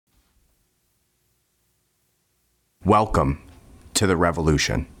Welcome to the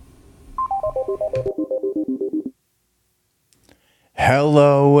revolution.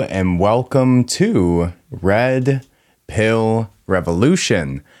 Hello and welcome to Red Pill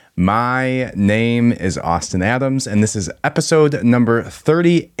Revolution. My name is Austin Adams, and this is episode number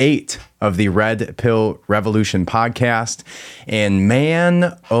 38 of the Red Pill Revolution podcast. And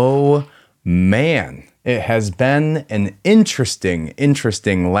man, oh man, it has been an interesting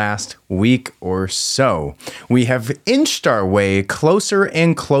last week or so. We have inched our way closer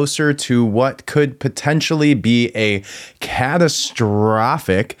and closer to what could potentially be a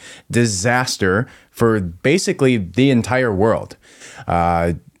catastrophic disaster for basically the entire world.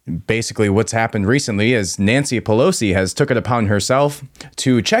 Basically, what's happened recently is Nancy Pelosi has took it upon herself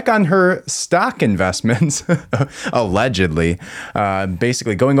to check on her stock investments, allegedly,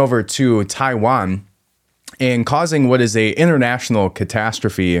 basically going over to Taiwan and causing what is a international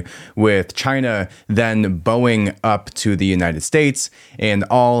catastrophe with China then bowing up to the United States and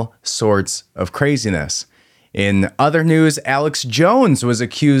all sorts of craziness. In other news, Alex Jones was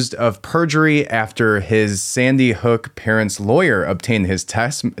accused of perjury after his Sandy Hook parents' lawyer obtained his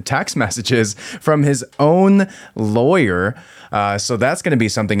text messages from his own lawyer. So that's going to be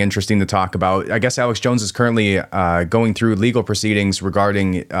something interesting to talk about. I guess Alex Jones is currently going through legal proceedings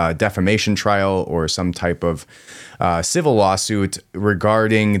regarding defamation trial or some type of civil lawsuit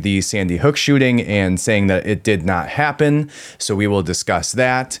regarding the Sandy Hook shooting and saying that it did not happen. So we will discuss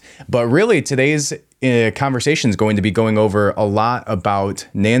that. But really, today's conversation is going to be going over a lot about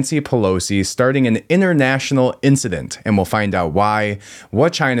Nancy Pelosi starting an international incident, and we'll find out why,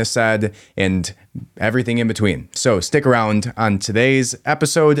 what China said, and everything in between. So stick around on today's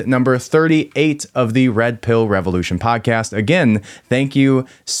episode number 38 of the Red Pill Revolution podcast. Again, thank you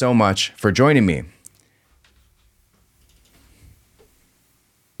so much for joining me.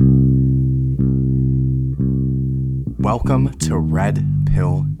 Welcome to Red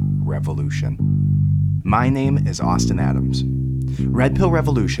Pill Revolution. My name is Austin Adams. Red Pill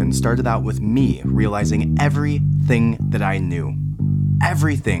Revolution started out with me realizing everything that I knew,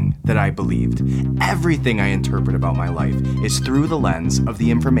 everything that I believed, everything I interpret about my life is through the lens of the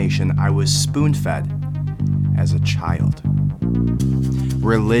information I was spoon-fed as a child.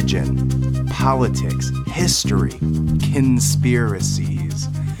 Religion, politics, history, conspiracies,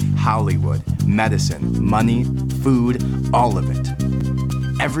 Hollywood, medicine, money, food, all of it.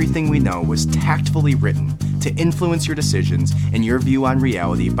 Everything we know was tactfully written to influence your decisions and your view on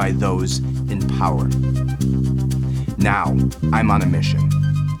reality by those in power. Now, I'm on a mission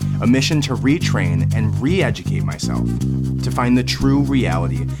to retrain and re-educate myself, to find the true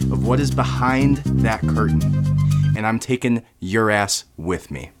reality of what is behind that curtain, and I'm taking your ass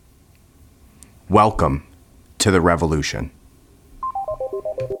with me. Welcome to the revolution.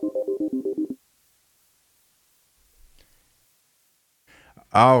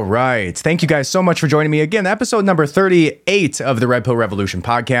 All right. Thank you guys so much for joining me again. Episode number 38 of the Red Pill Revolution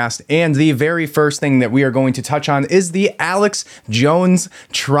podcast. And the very first thing that we are going to touch on is the Alex Jones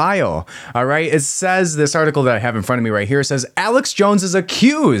trial. All right. It says, this article that I have in front of me right here says, Alex Jones is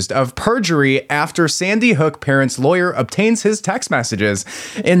accused of perjury after Sandy Hook parents' lawyer obtains his text messages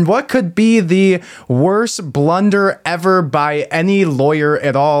in what could be the worst blunder ever by any lawyer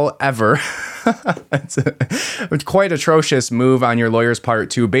at all ever. It's quite atrocious move on your lawyer's part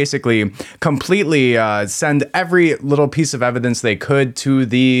to basically completely send every little piece of evidence they could to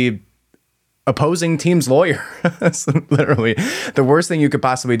the opposing team's lawyer. That's literally the worst thing you could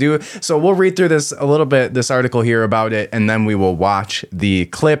possibly do. So we'll read through this a little bit, this article here about it, and then we will watch the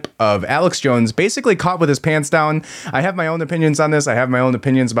clip of Alex Jones basically caught with his pants down. I have my own opinions on this. I have my own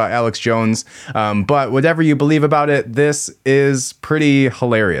opinions about Alex Jones, but whatever you believe about it, this is pretty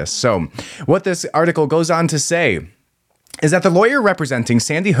hilarious. So what this article goes on to say is that the lawyer representing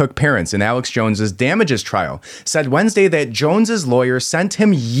Sandy Hook parents in Alex Jones's damages trial said Wednesday that Jones's lawyer sent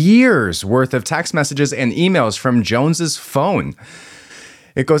him years worth of text messages and emails from Jones's phone.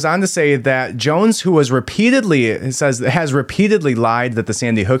 It goes on to say that Jones, who has repeatedly lied that the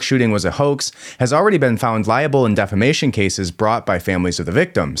Sandy Hook shooting was a hoax, has already been found liable in defamation cases brought by families of the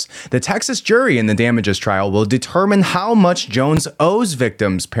victims. The Texas jury in the damages trial will determine how much Jones owes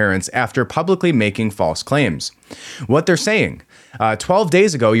victims' parents after publicly making false claims. What they're saying: 12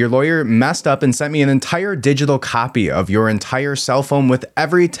 days ago, your lawyer messed up and sent me an entire digital copy of your entire cell phone with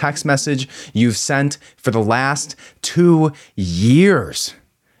every text message you've sent for the last 2 years.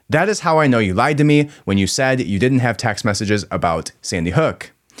 That is how I know you lied to me when you said you didn't have text messages about Sandy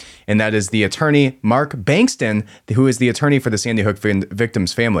Hook. And that is the attorney, Mark Bankston, who is the attorney for the Sandy Hook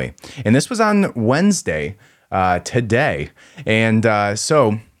victims' family. And this was on Wednesday, today. And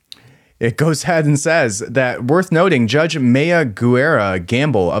so it goes ahead and says that worth noting, Judge Maya Guerra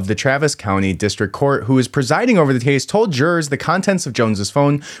Gamble of the Travis County District Court, who is presiding over the case, told jurors the contents of Jones's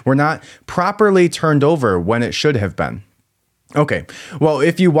phone were not properly turned over when it should have been. Okay, well,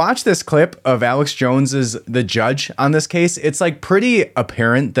 if you watch this clip of Alex Jones as the judge on this case, it's like pretty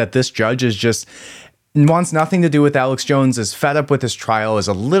apparent that this judge is just wants nothing to do with Alex Jones, is fed up with his trial, is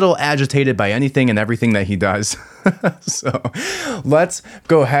a little agitated by anything and everything that he does. So let's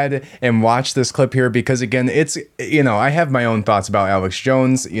go ahead and watch this clip here because, again, it's, I have my own thoughts about Alex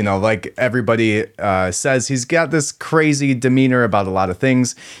Jones. Like everybody says, he's got this crazy demeanor about a lot of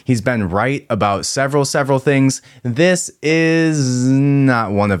things. He's been right about several things. This is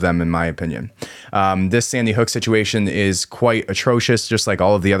not one of them, in my opinion. This Sandy Hook situation is quite atrocious, just like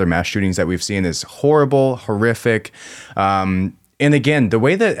all of the other mass shootings that we've seen is horrible, horrific. And again, the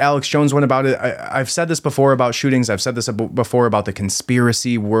way that Alex Jones went about it, I've said this before about shootings. I've said this before about the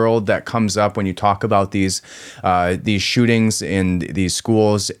conspiracy world that comes up when you talk about these shootings in these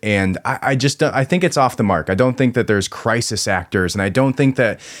schools. And I think it's off the mark. I don't think that there's crisis actors. And I don't think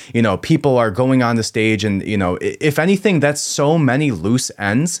that, people are going on the stage and, if anything, that's so many loose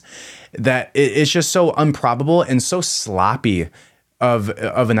ends that it's just so improbable and so sloppy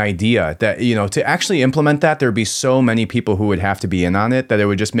of an idea that, to actually implement that, there'd be so many people who would have to be in on it that it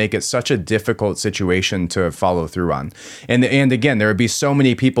would just make it such a difficult situation to follow through on. And again, there would be so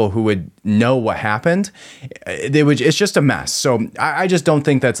many people who would know what happened. It's just a mess. So I just don't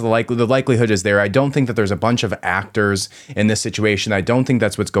think that's the likelihood is there. I don't think that there's a bunch of actors in this situation. I don't think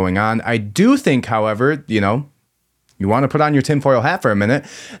that's what's going on. I do think, however, you want to put on your tinfoil hat for a minute,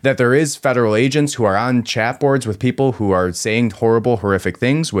 that there is federal agents who are on chat boards with people who are saying horrible, horrific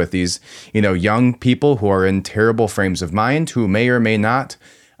things with these, young people who are in terrible frames of mind, who may or may not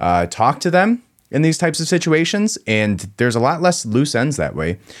talk to them in these types of situations. And there's a lot less loose ends that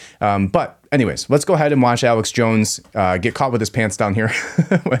way. But anyways, let's go ahead and watch Alex Jones get caught with his pants down here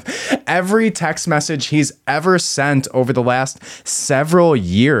with every text message he's ever sent over the last several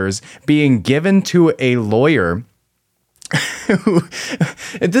years being given to a lawyer.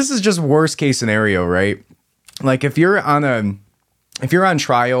 This is just worst case scenario, right? Like if you're on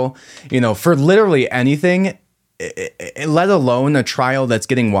trial, for literally anything, let alone a trial that's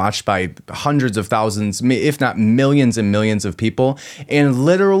getting watched by hundreds of thousands, if not millions and millions of people, and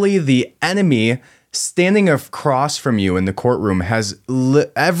literally the enemy standing across from you in the courtroom has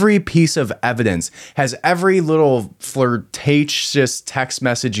every piece of evidence, has every little flirtatious text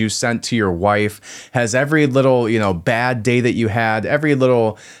message you sent to your wife, has every little, bad day that you had, every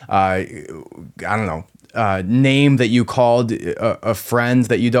little, name that you called a friend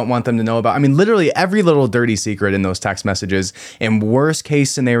that you don't want them to know about. I mean, literally every little dirty secret in those text messages. And worst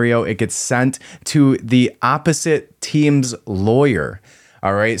case scenario, it gets sent to the opposite team's lawyer.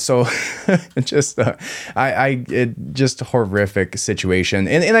 All right. So just horrific situation.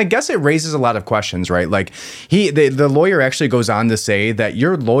 And I guess it raises a lot of questions, right? Like the lawyer actually goes on to say that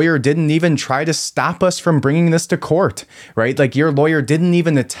your lawyer didn't even try to stop us from bringing this to court, right? Like your lawyer didn't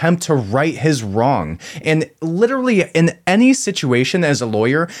even attempt to right his wrong. And literally in any situation as a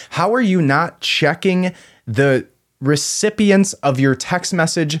lawyer, how are you not checking the recipients of your text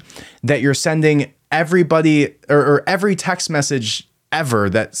message that you're sending everybody or every text message ever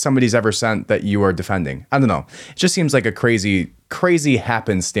that somebody's ever sent that you are defending? I don't know. It just seems like a crazy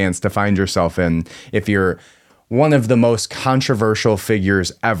happenstance to find yourself in if you're one of the most controversial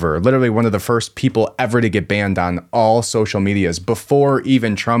figures ever, literally one of the first people ever to get banned on all social medias before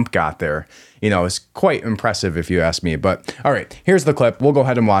even Trump got there. It's quite impressive if you ask me. But all right, here's the clip. We'll go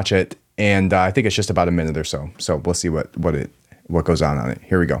ahead and watch it. And I think it's just about a minute or so. So we'll see what goes on it.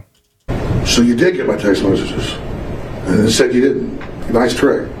 Here we go. So you did get my text messages. And it said you didn't. Nice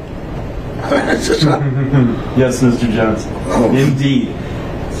trick. Yes, Mr. Jones. Oh. Indeed.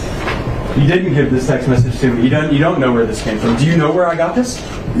 You didn't give this text message to me. You don't know where this came from. Do you know where I got this?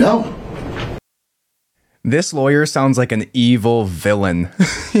 No. This lawyer sounds like an evil villain.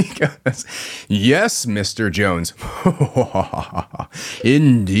 He goes, yes, Mr. Jones.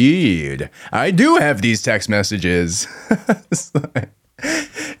 Indeed. I do have these text messages.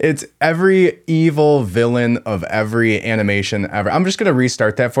 It's every evil villain of every animation ever. I'm just going to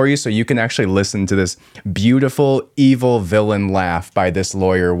restart that for you so you can actually listen to this beautiful evil villain laugh by this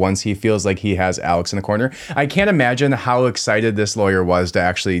lawyer once he feels like he has Alex in the corner. I can't imagine how excited this lawyer was to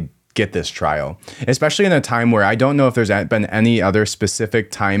actually get this trial, especially in a time where I don't know if there's been any other specific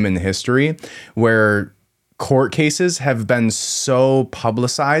time in history where court cases have been so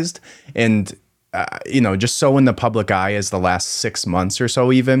publicized and just so in the public eye as the last 6 months or so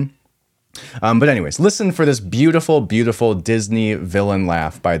even. But anyways, listen for this beautiful, beautiful Disney villain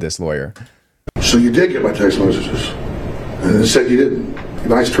laugh by this lawyer. So you did get my text messages, and it said you didn't.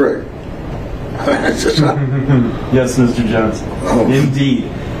 Nice trick. Yes, Mr. Jones. Indeed.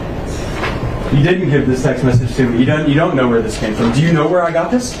 You didn't give this text message to me. You don't know where this came from. Do you know where I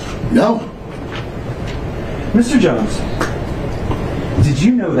got this? No. Mr. Jones, did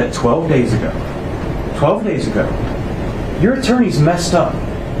you know that 12 days ago, your attorneys messed up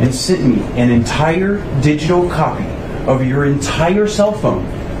and sent me an entire digital copy of your entire cell phone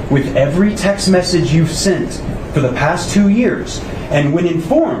with every text message you've sent for the past 2 years, and when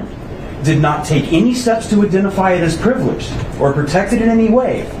informed, did not take any steps to identify it as privileged or protect it in any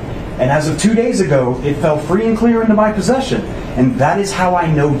way. And as of 2 days ago, it fell free and clear into my possession. And that is how I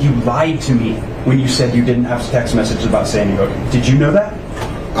know you lied to me when you said you didn't have text messages about Sandy Hook. Did you know that?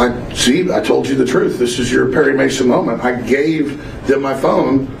 I told you the truth. This is your Perry Mason moment. I gave them my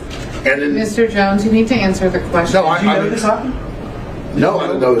phone, and then... Mr. Jones, you need to answer the question. No, Did you know this happened? No, I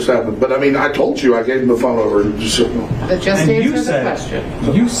didn't know this happened. But I mean, I told you I gave them the phone over. Just And answer the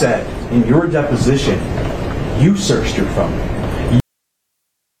question. You said in your deposition, you searched your phone.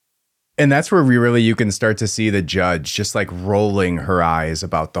 And that's where you can start to see the judge just like rolling her eyes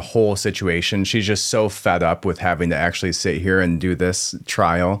about the whole situation. She's just so fed up with having to actually sit here and do this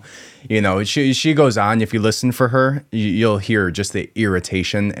trial. You know, she goes on. If you listen for her, you'll hear just the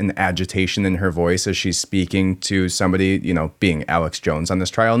irritation and agitation in her voice as she's speaking to somebody, you know, being Alex Jones on this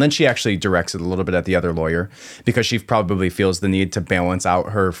trial. And then she actually directs it a little bit at the other lawyer because she probably feels the need to balance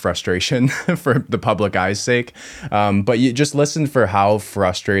out her frustration for the public eye's sake. But you just listen for how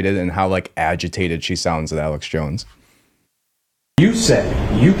frustrated and how like agitated she sounds at Alex Jones. You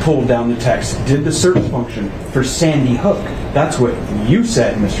said you pulled down the text, did the search function for Sandy Hook. That's what you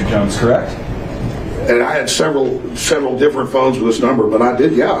said, Mr. Jones, correct? And I had several different phones with this number, but I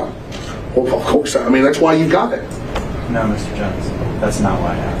did, yeah. Well, of course. I mean, that's why you got it. No, Mr. Jones, that's not why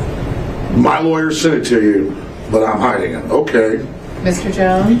I have it. My lawyer sent it to you, but I'm hiding it. Okay. Mr.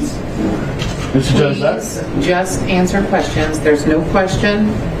 Jones, Mr. Jones, please just answer questions. There's no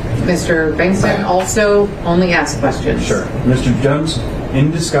question. Mr. Bankston also only asks questions. Sure. Mr. Jones, in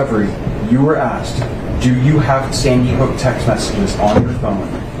discovery, you were asked, do you have Sandy Hook text messages on your phone?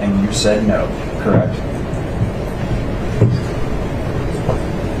 And you said no, correct?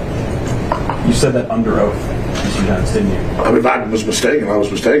 You said that under oath, Mr. Jones, didn't you? I mean, if I was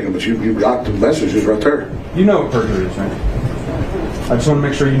mistaken, but you got the messages right there. You know what perjury is, right? I just want to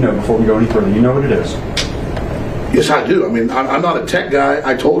make sure you know before we go any further. You know what it is. Yes, I do. I mean, I'm not a tech guy.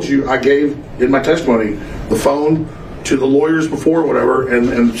 I told you I gave in my testimony the phone to the lawyers before, whatever,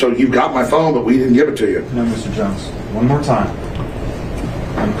 and so you got my phone, but we didn't give it to you. No, Mr. Jones. One more time.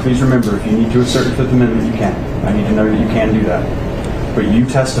 And please remember, if you need to assert the Fifth Amendment, you can. I need to know that you can do that. But you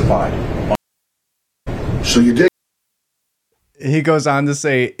testified. So you did. He goes on to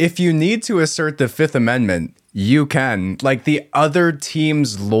say, if you need to assert the Fifth Amendment, you can. Like the other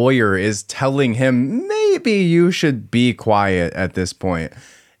team's lawyer is telling him, maybe you should be quiet at this point,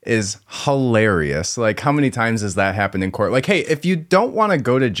 is hilarious. Like, how many times has that happened in court? Like, hey, if you don't want to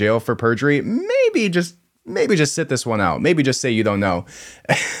go to jail for perjury, maybe just sit this one out. Maybe just say you don't know.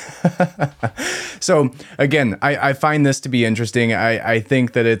 So again, I find this to be interesting. I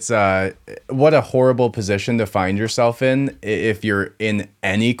think that it's what a horrible position to find yourself in if you're in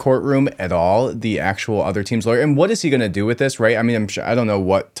any courtroom at all, the actual other team's lawyer. And what is he going to do with this, right? I mean, I don't know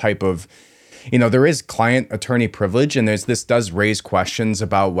what type of, you know, there is client attorney privilege, and this does raise questions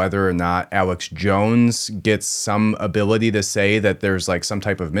about whether or not Alex Jones gets some ability to say that there's like some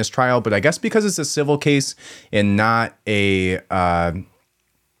type of mistrial. But I guess because it's a civil case and not a,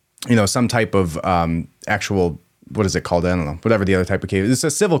 some type of actual, what is it called? I don't know, whatever the other type of case. It's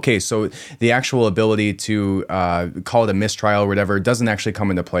a civil case. So the actual ability to call it a mistrial or whatever doesn't actually come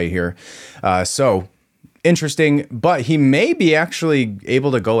into play here. So interesting, but he may be actually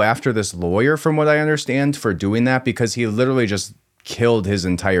able to go after this lawyer, from what I understand, for doing that, because he literally just killed his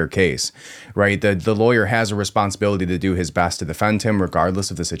entire case, right? The lawyer has a responsibility to do his best to defend him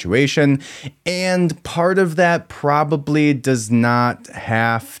regardless of the situation. And part of that probably does not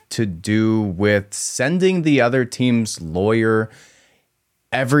have to do with sending the other team's lawyer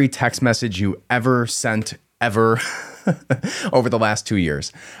every text message you ever sent ever over the last 2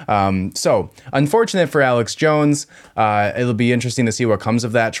 years. So unfortunate for Alex Jones. It'll be interesting to see what comes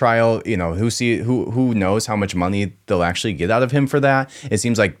of that trial. You know, who knows how much money they'll actually get out of him for that. It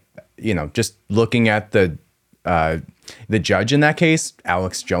seems like, you know, just looking at the judge in that case,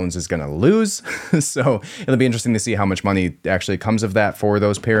 Alex Jones is going to lose. So it'll be interesting to see how much money actually comes of that for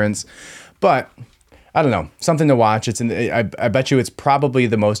those parents. But I don't know, something to watch. I bet you it's probably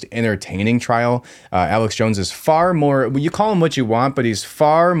the most entertaining trial. Alex Jones is far more, you call him what you want, but he's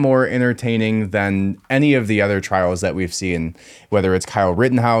far more entertaining than any of the other trials that we've seen, whether it's Kyle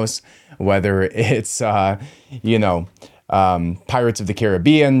Rittenhouse, whether it's, Pirates of the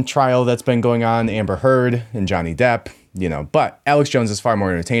Caribbean trial that's been going on, Amber Heard and Johnny Depp. But Alex Jones is far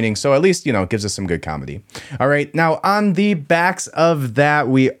more entertaining. So at least, it gives us some good comedy. All right. Now, on the backs of that,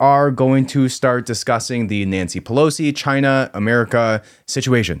 we are going to start discussing the Nancy Pelosi, China, America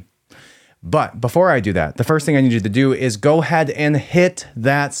situation. But before I do that, the first thing I need you to do is go ahead and hit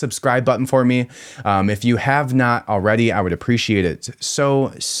that subscribe button for me. If you have not already, I would appreciate it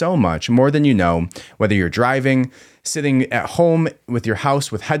so much, more than you know, whether you're driving, sitting at home with your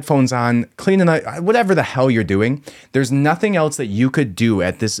house with headphones on, cleaning up, whatever the hell you're doing. There's nothing else that you could do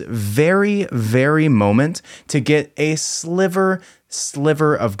at this very, very moment to get a sliver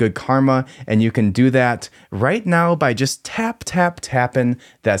of good karma. And you can do that right now by just tapping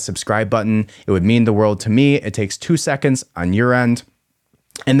that subscribe button. It would mean the world to me. It takes 2 seconds on your end.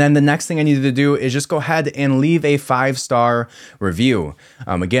 And then the next thing I need you to do is just go ahead and leave a 5-star review.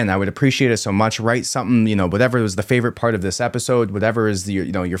 Again, I would appreciate it so much. Write something, whatever was the favorite part of this episode, whatever is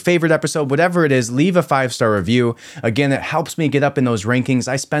your favorite episode, whatever it is, leave a 5-star review. Again, it helps me get up in those rankings.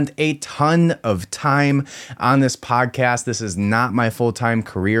 I spent a ton of time on this podcast. This is not my full-time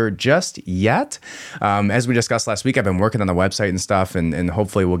career just yet. As we discussed last week, I've been working on the website and stuff, and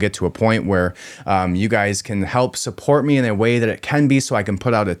hopefully we'll get to a point where you guys can help support me in a way that it can be, so I can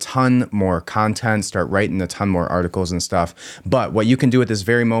put out a ton more content, start writing a ton more articles and stuff. But what you can do at this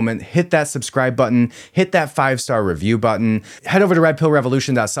very moment, hit that subscribe button, hit that 5-star review button, head over to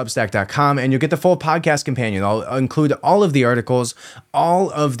redpillrevolution.substack.com, and you'll get the full podcast companion. I'll include all of the articles,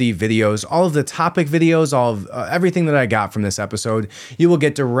 all of the videos, all of the topic videos, all of everything that I got from this episode. You will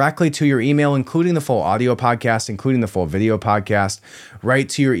get directly to your email, including the full audio podcast, including the full video podcast, right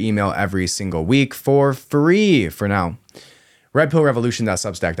to your email every single week for free for now.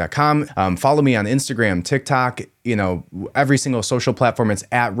 redpillrevolution.substack.com. Follow me on Instagram, TikTok, every single social platform. It's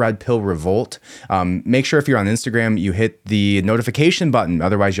at redpillrevolt. Make sure if you're on Instagram, you hit the notification button.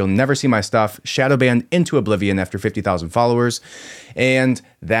 Otherwise, you'll never see my stuff. Shadow banned into oblivion after 50,000 followers. And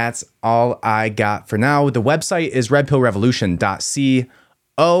that's all I got for now. The website is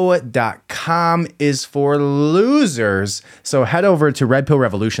redpillrevolution.co.com is for losers. So head over to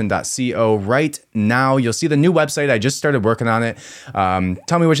redpillrevolution.co right now. You'll see the new website. I just started working on it.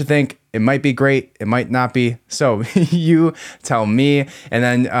 Tell me what you think. It might be great. It might not be. So you tell me. And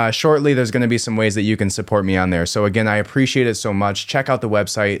then shortly, there's going to be some ways that you can support me on there. So again, I appreciate it so much. Check out the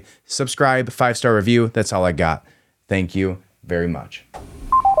website, subscribe, 5-star review. That's all I got. Thank you very much.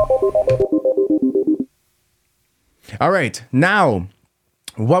 All right. Now,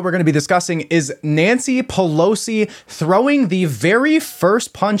 what we're going to be discussing is Nancy Pelosi throwing the very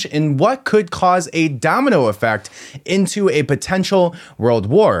first punch in what could cause a domino effect into a potential world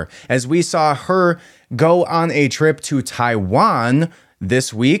war. As we saw her go on a trip to Taiwan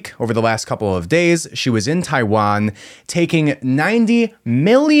this week, over the last couple of days, she was in Taiwan taking $90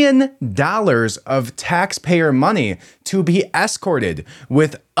 million of taxpayer money to be escorted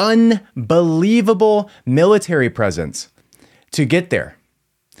with unbelievable military presence to get there.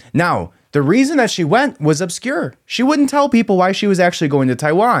 Now, the reason that she went was obscure. She wouldn't tell people why she was actually going to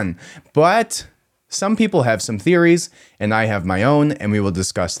Taiwan, but some people have some theories, and I have my own, and we will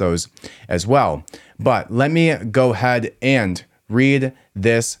discuss those as well. But let me go ahead and read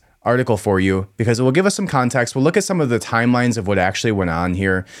this article for you because it will give us some context. We'll look at some of the timelines of what actually went on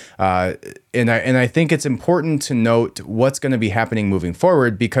here. And I think it's important to note what's going to be happening moving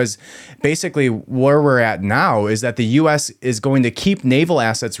forward, because basically where we're at now is that the U.S. is going to keep naval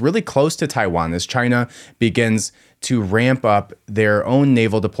assets really close to Taiwan as China begins to ramp up their own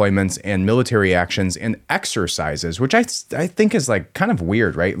naval deployments and military actions and exercises, which I think is like kind of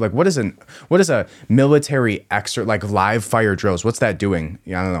weird, right? Like what is a military like live fire drills? What's that doing?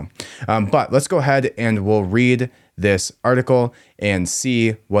 Yeah, I don't know. But let's go ahead and we'll read this article and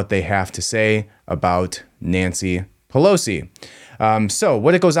see what they have to say about Nancy Pelosi. So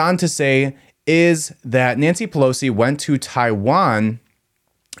what it goes on to say is that Nancy Pelosi went to Taiwan,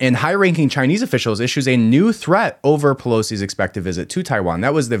 and high-ranking Chinese officials issues a new threat over Pelosi's expected visit to Taiwan.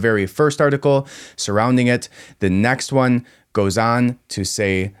 That was the very first article surrounding it. The next one goes on to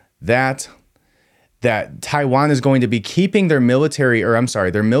say that Taiwan is going to be keeping their military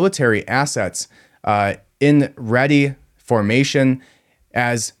assets in ready formation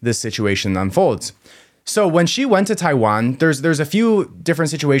as the situation unfolds. So when she went to Taiwan, there's a few different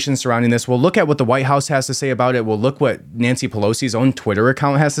situations surrounding this. We'll look at what the White House has to say about it. We'll look what Nancy Pelosi's own Twitter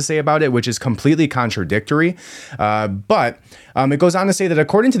account has to say about it, which is completely contradictory. But it goes on to say that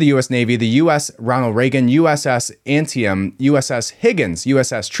according to the U.S. Navy, the U.S. Ronald Reagan, USS Antietam, USS Higgins,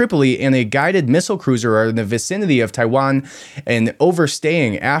 USS Tripoli, and a guided missile cruiser are in the vicinity of Taiwan and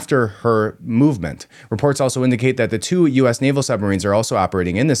overstaying after her movement. Reports also indicate that the 2 U.S. naval submarines are also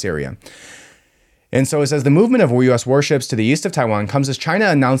operating in this area. And so it says the movement of U.S. warships to the east of Taiwan comes as China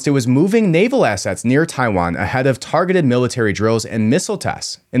announced it was moving naval assets near Taiwan ahead of targeted military drills and missile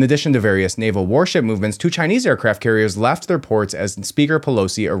tests. In addition to various naval warship movements, 2 Chinese aircraft carriers left their ports as Speaker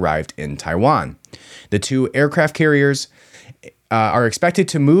Pelosi arrived in Taiwan. The 2 aircraft carriers are expected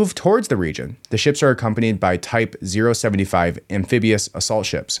to move towards the region. The ships are accompanied by Type 075 amphibious assault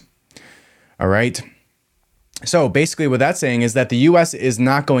ships. All right. So basically what that's saying is that the U.S. is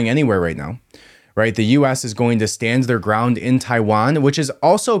not going anywhere right now. Right, the U.S. is going to stand their ground in Taiwan, which is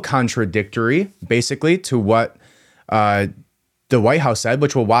also contradictory, basically, to what the White House said.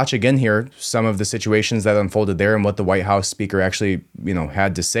 Which we'll watch again here, some of the situations that unfolded there and what the White House speaker actually,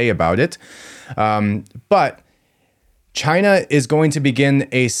 had to say about it. But China is going to begin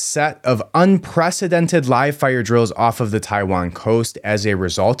a set of unprecedented live fire drills off of the Taiwan coast as a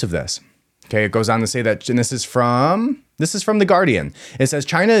result of this. Okay, it goes on to say that, and this is from The Guardian. It says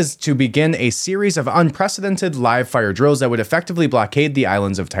China is to begin a series of unprecedented live fire drills that would effectively blockade the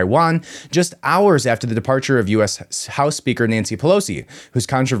islands of Taiwan just hours after the departure of U.S. House Speaker Nancy Pelosi, whose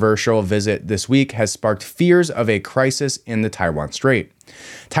controversial visit this week has sparked fears of a crisis in the Taiwan Strait.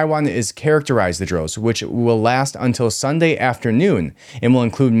 Taiwan is characterized the drills, which will last until Sunday afternoon and will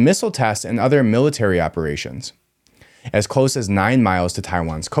include missile tests and other military operations, as close as 9 miles to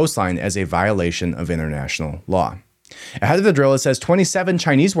Taiwan's coastline as a violation of international law. Ahead of the drill, it says 27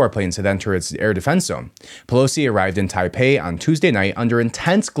 Chinese warplanes had entered its air defense zone. Pelosi arrived in Taipei on Tuesday night under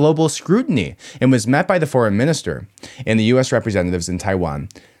intense global scrutiny and was met by the foreign minister and the U.S. representatives in Taiwan.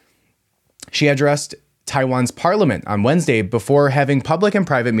 She addressed Taiwan's parliament on Wednesday before having public and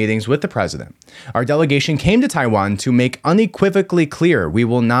private meetings with the president. Our delegation came to Taiwan to make unequivocally clear we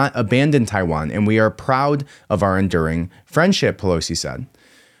will not abandon Taiwan and we are proud of our enduring friendship, Pelosi said,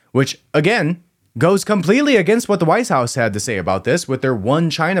 which again goes completely against what the White House had to say about this with their one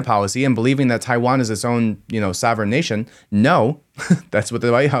China policy and believing that Taiwan is its own, sovereign nation. No, that's what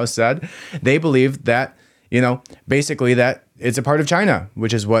the White House said. They believe that, basically that it's a part of China,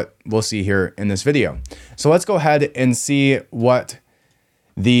 which is what we'll see here in this video. So let's go ahead and see what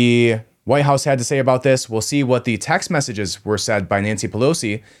the White House had to say about this. We'll see what the text messages were said by Nancy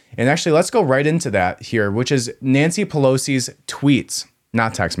Pelosi. And actually, let's go right into that here, which is Nancy Pelosi's tweets.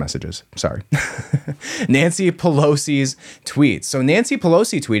 Not text messages, sorry. Nancy Pelosi's tweets. So Nancy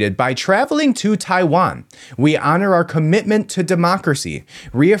Pelosi tweeted, "By traveling to Taiwan, we honor our commitment to democracy,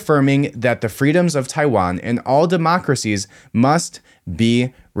 reaffirming that the freedoms of Taiwan and all democracies must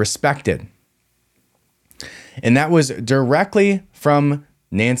be respected." And that was directly from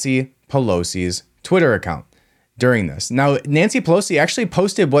Nancy Pelosi's Twitter account during this. Now, Nancy Pelosi actually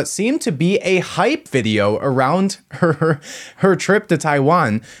posted what seemed to be a hype video around her trip to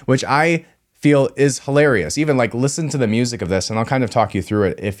Taiwan, which I feel is hilarious. Even listen to the music of this, and I'll kind of talk you through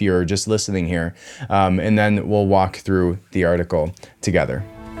it if you're just listening here. And then we'll walk through the article together.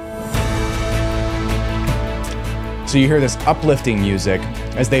 So you hear this uplifting music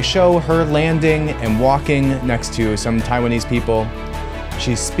as they show her landing and walking next to some Taiwanese people.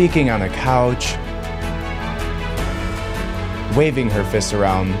 She's speaking on a couch, waving her fists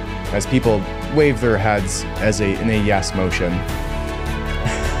around as people wave their heads in a yes motion.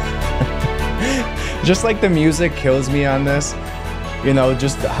 Just like the music kills me on this,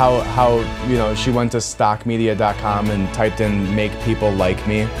 just how she went to stockmedia.com and typed in "make people like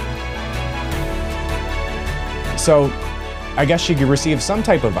me." So I guess she could receive some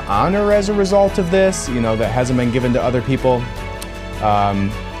type of honor as a result of this, that hasn't been given to other people.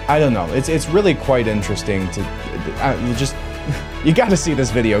 I don't know. It's really quite interesting to you got to see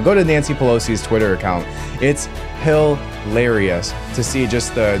this video. Go to Nancy Pelosi's Twitter account. It's hilarious to see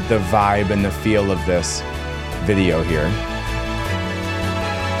just the vibe and the feel of this video here.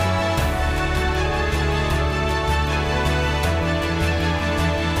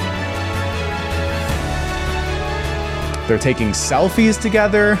 They're taking selfies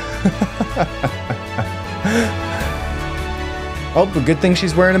together. Oh, but good thing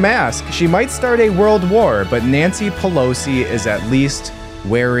she's wearing a mask. She might start a world war, but Nancy Pelosi is at least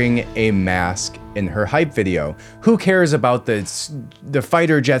wearing a mask in her hype video. Who cares about the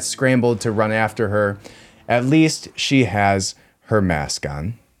fighter jets scrambled to run after her? At least she has her mask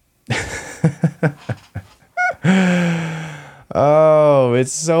on. Oh,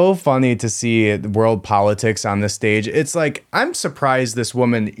 it's so funny to see world politics on this stage. It's like, I'm surprised this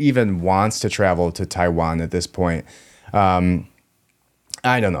woman even wants to travel to Taiwan at this point.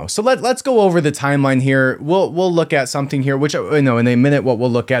 I don't know. So let's go over the timeline here. We'll look at something here, which, in a minute, what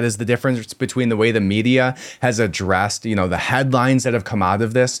we'll look at is the difference between the way the media has addressed, the headlines that have come out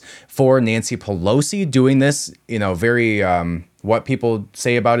of this for Nancy Pelosi doing this, very, what people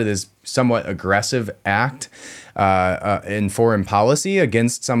say about it is somewhat aggressive act in foreign policy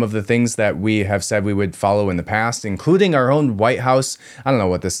against some of the things that we have said we would follow in the past, including our own White House. I don't know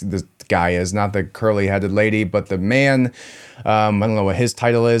what this guy is, not the curly-headed lady, but the man. I don't know what his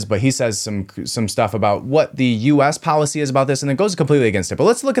title is, but he says some stuff about what the U.S. policy is about this, and it goes completely against it. But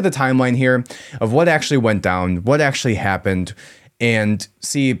let's look at the timeline here of what actually went down, what actually happened, and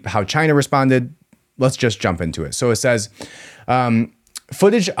see how China responded. Let's just jump into it. So it says,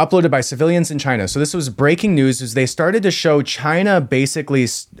 footage uploaded by civilians in China. So this was breaking news as they started to show China basically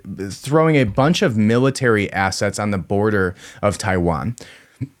throwing a bunch of military assets on the border of Taiwan.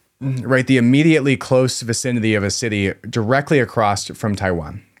 Right, the immediately close vicinity of a city directly across from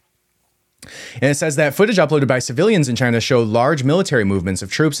Taiwan. And it says that footage uploaded by civilians in China show large military movements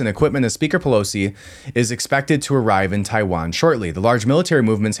of troops and equipment as Speaker Pelosi is expected to arrive in Taiwan shortly. The large military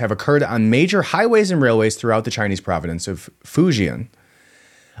movements have occurred on major highways and railways throughout the Chinese province of Fujian.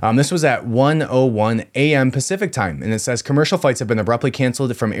 This was at 1:01 a.m. Pacific time, and it says commercial flights have been abruptly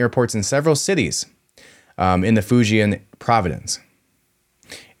canceled from airports in several cities in the Fujian province.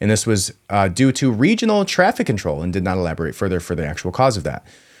 And this was due to regional traffic control and did not elaborate further for the actual cause of that.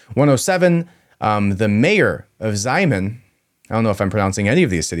 1:07, the mayor of Xiamen, I don't know if I'm pronouncing any of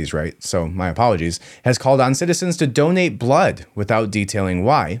these cities right, so my apologies, has called on citizens to donate blood without detailing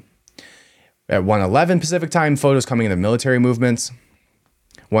why. At 1:11 Pacific time, photos coming in of military movements.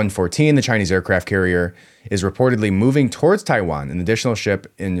 1:14, the Chinese aircraft carrier is reportedly moving towards Taiwan. An additional ship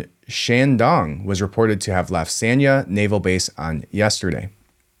in Shandong was reported to have left Sanya Naval Base on yesterday.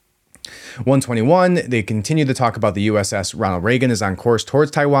 1:21, they continue to talk about the USS Ronald Reagan is on course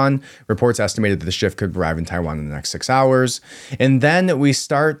towards Taiwan. Reports estimated that the ship could arrive in Taiwan in the next 6 hours. And then we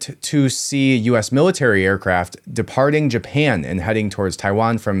start to see U.S. military aircraft departing Japan and heading towards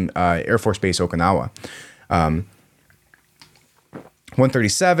Taiwan from Air Force Base Okinawa.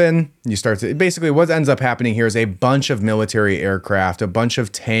 1:37, you start to, basically what ends up happening here is a bunch of military aircraft, a bunch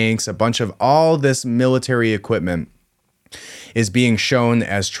of tanks, a bunch of all this military equipment is being shown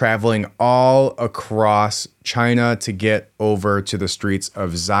as traveling all across China to get over to the streets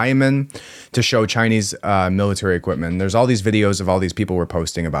of Xiamen to show Chinese military equipment. There's all these videos of all these people were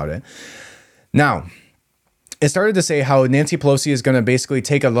posting about it. Now, it started to say how Nancy Pelosi is going to basically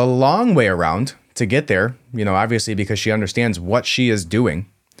take a long way around to get there, obviously because she understands what she is doing.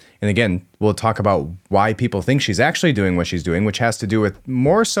 And again, we'll talk about why people think she's actually doing what she's doing, which has to do with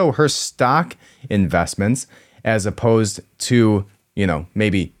more so her stock investments as opposed to,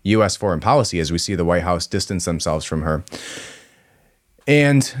 maybe U.S. foreign policy as we see the White House distance themselves from her.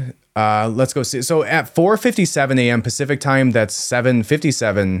 And let's go see. So at 4:57 a.m. Pacific time, that's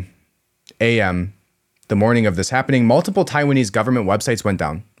 7:57 a.m. the morning of this happening, multiple Taiwanese government websites went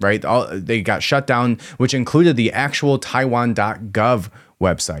down, right? They got shut down, which included the actual Taiwan.gov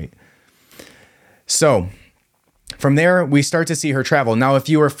website. So from there, we start to see her travel. Now, if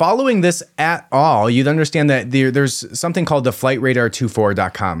you are following this at all, you'd understand that there's something called the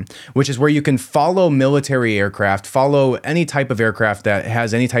FlightRadar24.com, which is where you can follow military aircraft, follow any type of aircraft that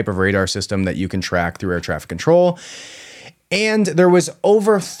has any type of radar system that you can track through air traffic control. And there was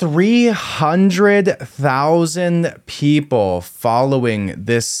over 300,000 people following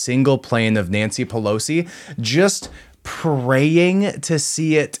this single plane of Nancy Pelosi, just praying to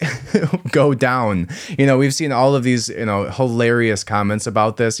see it go down. We've seen all of these, hilarious comments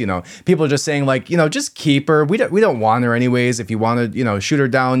about this. People just saying like, just keep her. We don't want her anyways. If you want to, shoot her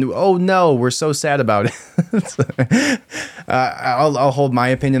down. Oh no, we're so sad about it. I'll hold my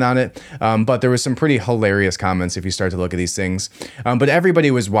opinion on it. But there was some pretty hilarious comments if you start to look at these things. But everybody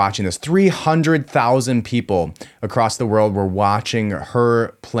was watching this. 300,000 people across the world were watching her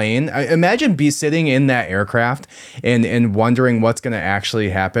plane. Imagine sitting in that aircraft and wondering what's going to actually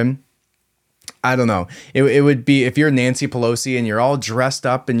happen. I don't know. It would be if you're Nancy Pelosi and you're all dressed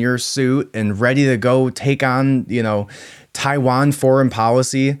up in your suit and ready to go take on, Taiwan foreign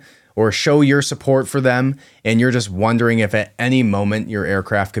policy or show your support for them. And you're just wondering if at any moment your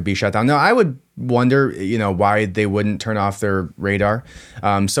aircraft could be shut down. Now, I would wonder, why they wouldn't turn off their radar.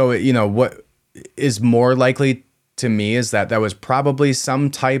 So, what is more likely to me is that was probably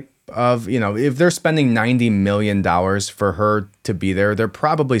some type of, if they're spending $90 million for her to be there. They're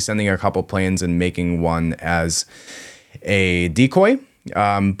probably sending a couple planes and making one as a decoy.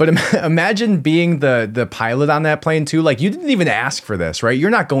 But imagine being the pilot on that plane too. Like, you didn't even ask for this, right? You're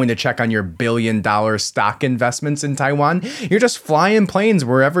not going to check on your $1 billion stock investments in Taiwan. You're just flying planes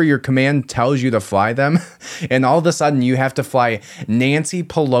wherever your command tells you to fly them. And all of a sudden you have to fly Nancy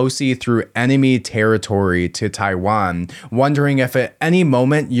Pelosi through enemy territory to Taiwan, wondering if at any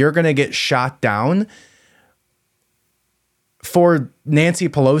moment you're going to get shot down for Nancy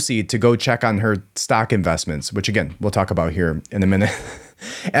Pelosi to go check on her stock investments, which again, we'll talk about here in a minute.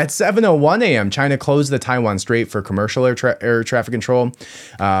 At 7:01 a.m., China closed the Taiwan Strait for commercial air traffic control.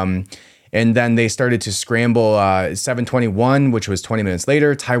 And then they started to scramble 7:21, which was 20 minutes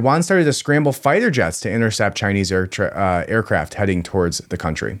later. Taiwan started to scramble fighter jets to intercept Chinese aircraft heading towards the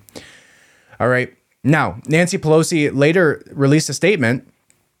country. All right. Now, Nancy Pelosi later released a statement.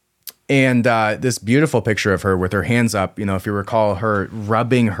 And this beautiful picture of her with her hands up, you know, if you recall her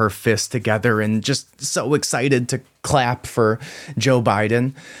rubbing her fists together and just so excited to clap for Joe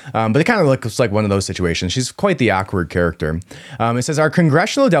Biden. But it kind of looks like one of those situations. She's quite the awkward character. It says, our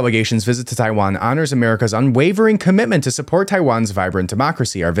congressional delegation's visit to Taiwan honors America's unwavering commitment to support Taiwan's vibrant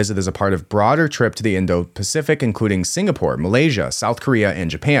democracy. Our visit is a part of a broader trip to the Indo-Pacific, including Singapore, Malaysia, South Korea, and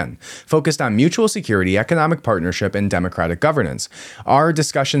Japan, focused on mutual security, economic partnership, and democratic governance. Our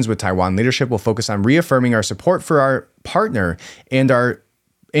discussions with Taiwan leadership will focus on reaffirming our support for our partner and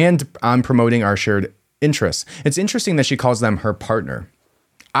on promoting our shared interests. It's interesting that she calls them her partner,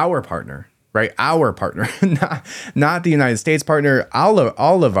 our partner, right? Our partner, not the United States partner, all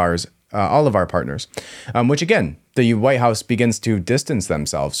of our partners, which again, the White House begins to distance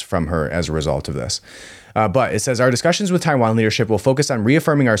themselves from her as a result of this. But it says, our discussions with Taiwan leadership will focus on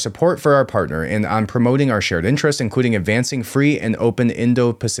reaffirming our support for our partner and on promoting our shared interests, including advancing free and open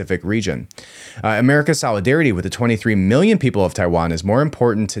Indo-Pacific region. America's solidarity with the 23 million people of Taiwan is more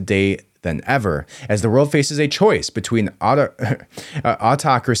important today than ever, as the world faces a choice between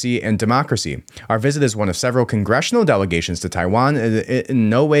autocracy and democracy. Our visit is one of several congressional delegations to Taiwan. It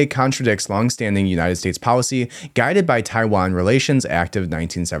in no way contradicts longstanding United States policy guided by Taiwan Relations Act of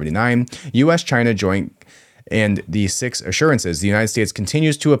 1979, U.S.-China Joint, and the 6 assurances. The United States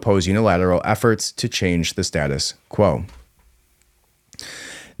continues to oppose unilateral efforts to change the status quo.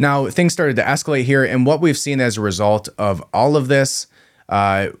 Now, things started to escalate here, and what we've seen as a result of all of this,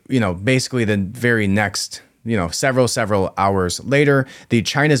 basically the very next, several hours later,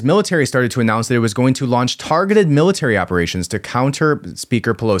 China's military started to announce that it was going to launch targeted military operations to counter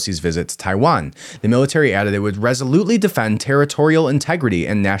Speaker Pelosi's visit to Taiwan. The military added it would resolutely defend territorial integrity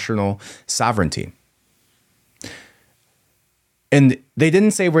and national sovereignty. And they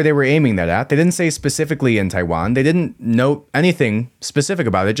didn't say where they were aiming that at. They didn't say specifically in Taiwan. They didn't note anything specific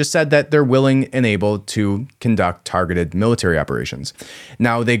about it. It just said that they're willing and able to conduct targeted military operations.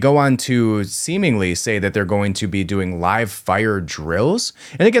 Now, they go on to seemingly say that they're going to be doing live fire drills.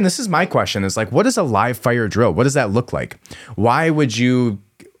 And again, this is my question. It's like, what is a live fire drill? What does that look like? Why would you...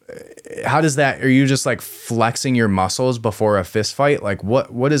 How does that, are you just like flexing your muscles before a fist fight? Like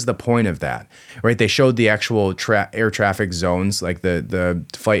what is the point of that, right? They showed the actual air traffic zones, like the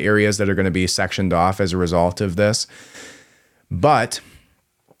flight areas that are going to be sectioned off as a result of this. But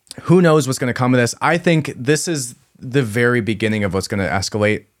who knows what's going to come of this? I think this is the very beginning of what's going to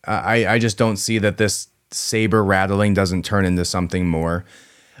escalate. I just don't see that this saber rattling doesn't turn into something more.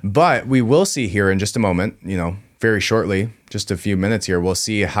 But we will see here in just a moment, very shortly, just a few minutes here, we'll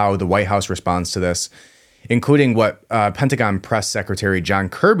see how the White House responds to this, including what Pentagon Press Secretary John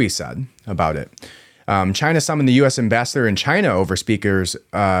Kirby said about it. China summoned the U.S. ambassador in China over Speaker's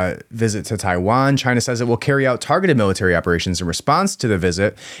visit to Taiwan. China says it will carry out targeted military operations in response to the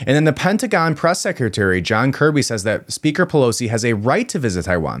visit. And then the Pentagon Press Secretary John Kirby says that Speaker Pelosi has a right to visit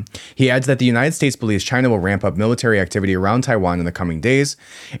Taiwan. He adds that the United States believes China will ramp up military activity around Taiwan in the coming days.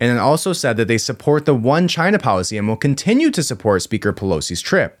 And then also said that they support the One China policy and will continue to support Speaker Pelosi's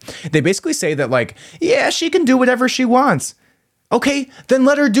trip. They basically say that, she can do whatever she wants. Okay, then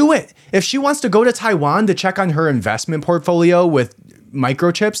let her do it. If she wants to go to Taiwan to check on her investment portfolio with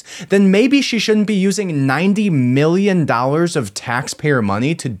microchips, then maybe she shouldn't be using $90 million of taxpayer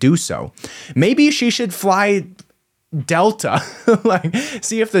money to do so. Maybe she should fly Delta,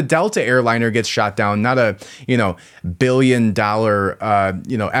 see if the Delta airliner gets shot down, not a, $1 billion,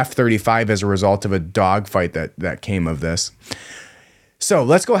 F-35 as a result of a dogfight that came of this. So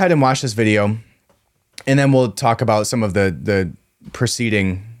let's go ahead and watch this video. And then we'll talk about some of the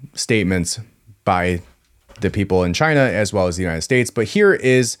preceding statements by the people in China as well as the United States. But here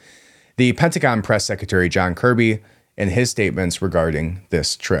is the Pentagon Press Secretary John Kirby and his statements regarding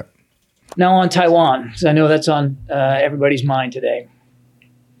this trip. Now on Taiwan, because I know that's on everybody's mind today.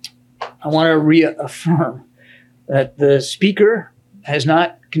 I want to reaffirm that the Speaker has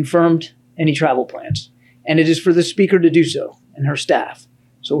not confirmed any travel plans, and it is for the Speaker to do so and her staff.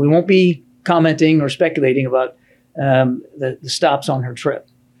 So we won't be commenting or speculating about the stops on her trip.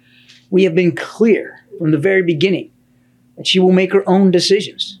 We have been clear from the very beginning that she will make her own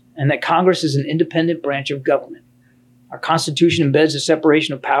decisions and that Congress is an independent branch of government. Our Constitution embeds a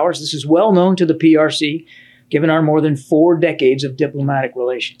separation of powers. This is well known to the PRC, given our more than 4 decades of diplomatic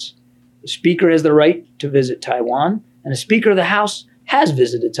relations. The Speaker has the right to visit Taiwan, and the Speaker of the House has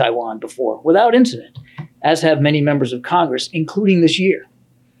visited Taiwan before without incident, as have many members of Congress, including this year.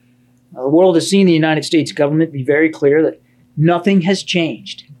 Now, the world has seen the United States government be very clear that nothing has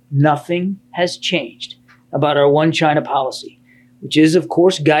changed. Nothing has changed about our One China policy, which is, of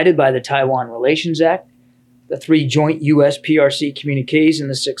course, guided by the Taiwan Relations Act, the 3 joint U.S. PRC communiques, and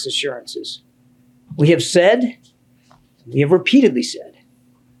the 6 assurances. We have said, we have repeatedly said,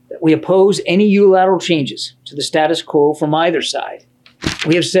 that we oppose any unilateral changes to the status quo from either side.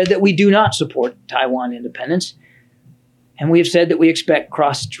 We have said that we do not support Taiwan independence, and we have said that we expect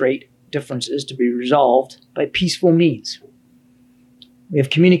cross-strait differences to be resolved by peaceful means. We have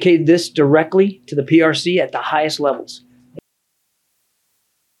communicated this directly to the PRC at the highest levels.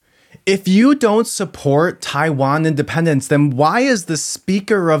 If you don't support Taiwan independence, then why is the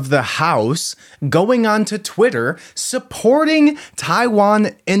Speaker of the House going on to Twitter supporting Taiwan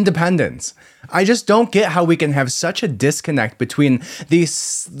independence? I just don't get how we can have such a disconnect between the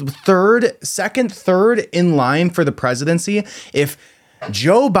second, third in line for the presidency. If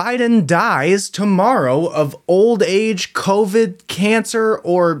Joe Biden dies tomorrow of old age, COVID, cancer,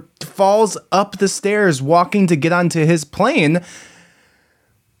 or falls up the stairs walking to get onto his plane,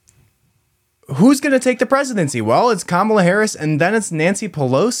 who's going to take the presidency? Well, it's Kamala Harris, and then it's Nancy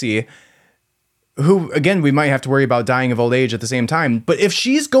Pelosi, who, again, we might have to worry about dying of old age at the same time. But if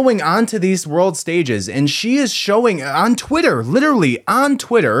she's going onto these world stages and she is showing on Twitter, literally on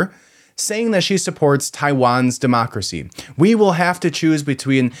Twitter, saying that she supports Taiwan's democracy, we will have to choose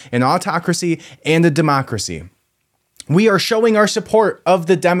between an autocracy and a democracy. We are showing our support of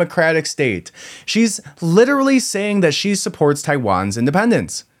the democratic state. She's literally saying that she supports Taiwan's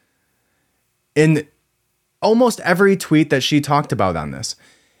independence in almost every tweet that she talked about on this.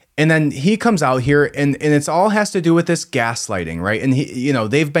 And then he comes out here and it's all has to do with this gaslighting, right? And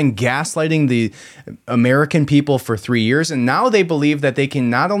they've been gaslighting the American people for 3 years. And now they believe that they can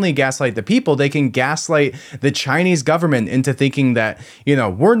not only gaslight the people, they can gaslight the Chinese government into thinking that,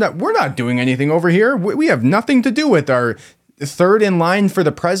 we're not doing anything over here. We have nothing to do with our third in line for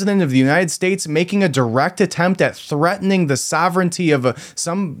the president of the United States making a direct attempt at threatening the sovereignty of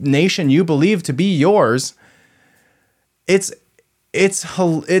some nation you believe to be yours. It's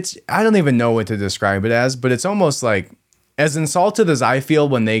I don't even know what to describe it as, but it's almost like, as insulted as I feel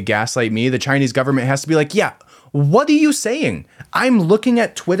when they gaslight me, the Chinese government has to be like, yeah, what are you saying? I'm looking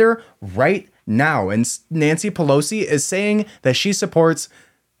at Twitter right now, and Nancy Pelosi is saying that she supports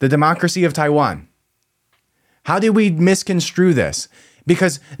the democracy of Taiwan. How do we misconstrue this?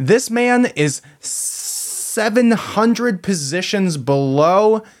 Because this man is 700 positions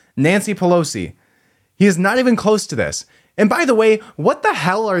below Nancy Pelosi. He is not even close to this. And by the way, what the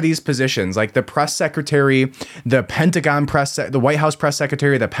hell are these positions? Like the press secretary, the Pentagon the White House press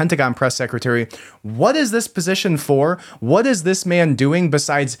secretary, the Pentagon press secretary. What is this position for? What is this man doing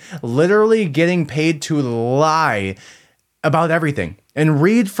besides literally getting paid to lie about everything and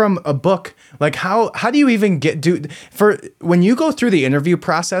read from a book? Like how do you even when you go through the interview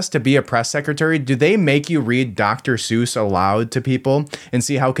process to be a press secretary, do they make you read Dr. Seuss aloud to people and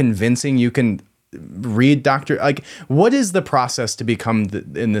see how convincing you can read what is the process to become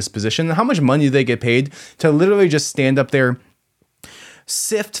in this position? How much money do they get paid to literally just stand up there,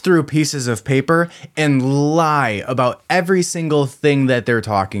 sift through pieces of paper and lie about every single thing that they're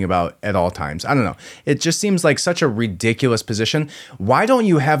talking about at all times? I don't know. It just seems like such a ridiculous position. Why don't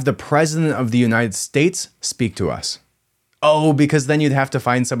you have the president of the United States speak to us? Oh, because then you'd have to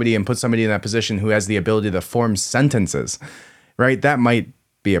find somebody and put somebody in that position who has the ability to form sentences, right? That might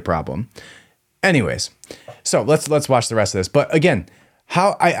be a problem. Anyways, so let's watch the rest of this. But again,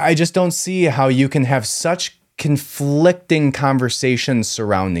 I just don't see how you can have such conflicting conversations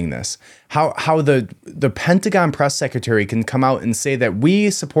surrounding this. How the Pentagon press secretary can come out and say that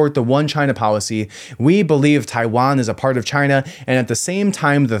we support the One China policy, we believe Taiwan is a part of China, and at the same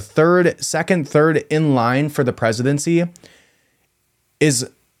time, the second, third in line for the presidency is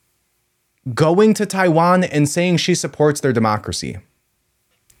going to Taiwan and saying she supports their democracy.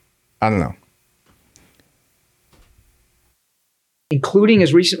 I don't know. including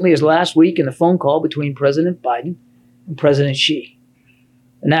as recently as last week in the phone call between President Biden and President Xi.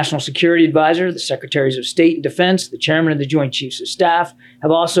 The National Security Advisor, the Secretaries of State and Defense, the Chairman of the Joint Chiefs of Staff have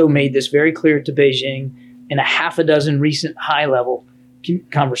also made this very clear to Beijing in a half a dozen recent high-level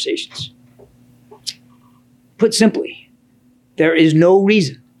conversations. Put simply, there is no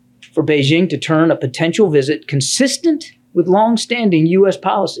reason for Beijing to turn a potential visit consistent with long-standing U.S.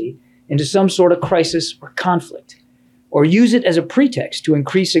 policy into some sort of crisis or conflict, or use it as a pretext to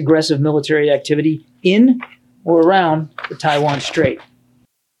increase aggressive military activity in or around the Taiwan Strait.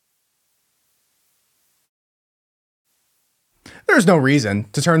 There's no reason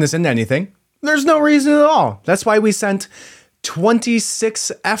to turn this into anything. There's no reason at all. That's why we sent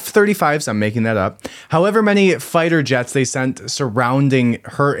 26 F-35s, I'm making that up, however many fighter jets they sent surrounding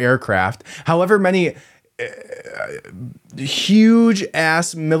her aircraft, however many huge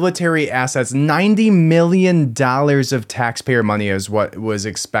ass military assets, $90 million of taxpayer money is what was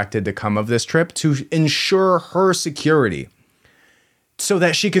expected to come of this trip to ensure her security so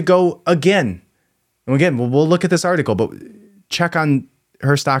that she could go again. And again, we'll look at this article, but check on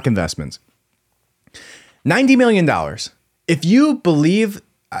her stock investments. $90 million. If you believe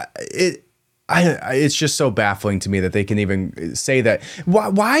it, it's just so baffling to me that they can even say that.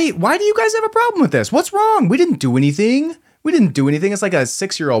 Why do you guys have a problem with this? What's wrong? We didn't do anything. It's like a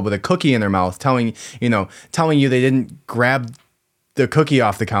 6-year-old with a cookie in their mouth telling you they didn't grab the cookie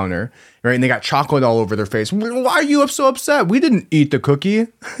off the counter, right? And they got chocolate all over their face. Why are you so upset? We didn't eat the cookie.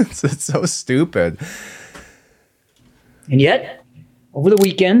 It's so stupid. And yet, over the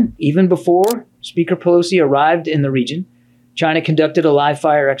weekend, even before Speaker Pelosi arrived in the region, China conducted a live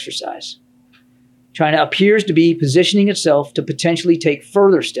fire exercise. China appears to be positioning itself to potentially take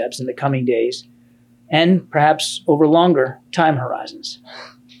further steps in the coming days and perhaps over longer time horizons.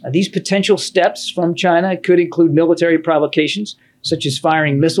 Now, these potential steps from China could include military provocations, such as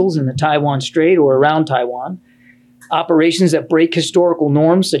firing missiles in the Taiwan Strait or around Taiwan, operations that break historical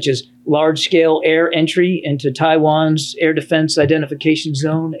norms, such as large-scale air entry into Taiwan's Air Defense Identification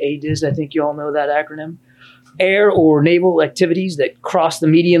Zone, ADIZ, I think you all know that acronym, air or naval activities that cross the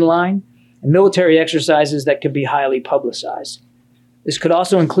median line, and military exercises that could be highly publicized. This could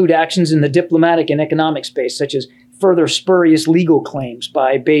also include actions in the diplomatic and economic space, such as further spurious legal claims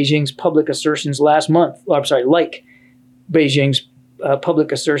by Beijing's public assertions last month, like Beijing's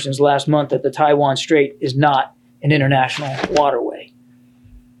public assertions last month that the Taiwan Strait is not an international waterway.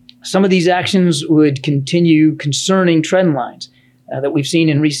 Some of these actions would continue concerning trend lines that we've seen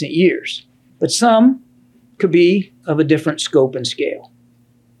in recent years, but some could be of a different scope and scale.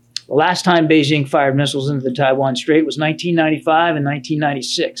 The last time Beijing fired missiles into the Taiwan Strait was 1995 and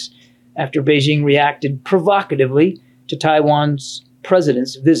 1996, after Beijing reacted provocatively to Taiwan's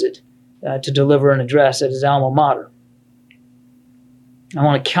president's visit to deliver an address at his alma mater. I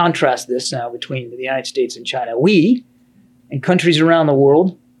want to contrast this now between the United States and China. We, and countries around the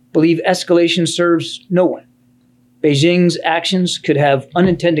world, believe escalation serves no one. Beijing's actions could have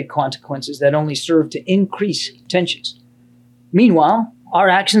unintended consequences that only serve to increase tensions. Meanwhile, our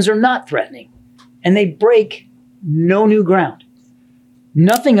actions are not threatening, and they break no new ground.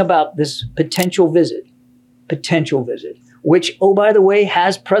 Nothing about this potential visit, which, oh, by the way,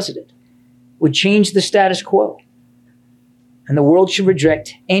 has precedent, would change the status quo. And the world should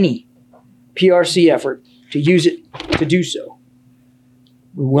reject any PRC effort to use it to do so.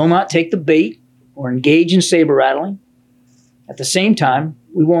 We will not take the bait or engage in saber rattling. At the same time,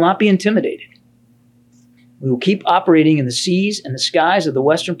 we will not be intimidated. We will keep operating in the seas and the skies of the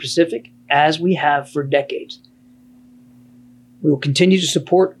Western Pacific as we have for decades. We will continue to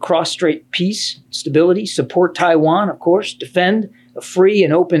support cross-strait peace, stability, support Taiwan, of course, defend a free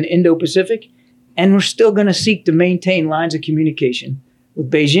and open Indo-Pacific, and we're still going to seek to maintain lines of communication with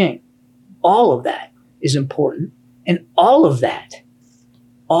Beijing. All of that is important, and all of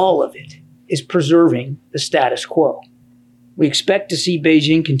it is preserving the status quo. We expect to see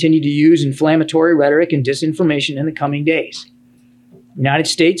Beijing continue to use inflammatory rhetoric and disinformation in the coming days. The United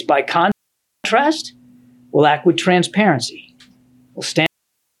States, by contrast, will act with transparency. We'll stand.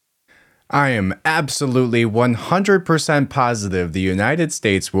 I am absolutely 100% positive the United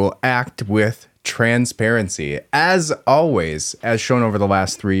States will act with transparency, as always, as shown over the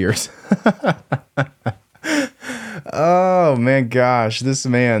last 3 years. Oh, man, gosh, this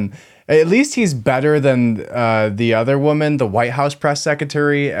man. At least he's better than the other woman, the White House press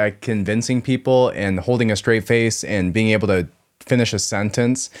secretary, at convincing people and holding a straight face and being able to finish a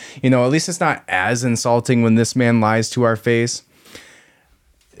sentence. You know, at least it's not as insulting when this man lies to our face.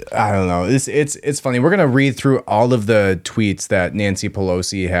 I don't know. It's funny. We're gonna read through all of the tweets that Nancy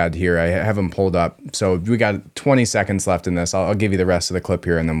Pelosi had here. I have them pulled up, so we got 20 seconds left in this. I'll give you the rest of the clip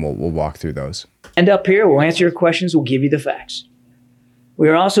here, and then we'll walk through those. And up here, we'll answer your questions. We'll give you the facts. We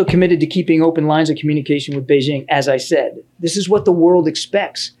are also committed to keeping open lines of communication with Beijing. As I said, this is what the world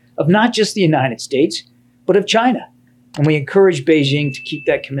expects of not just the United States, but of China, and we encourage Beijing to keep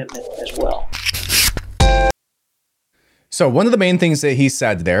that commitment as well. So one of the main things that he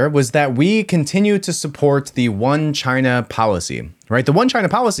said there was that we continue to support the One China policy, right? The One China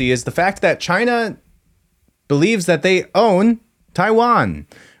policy is the fact that China believes that they own Taiwan,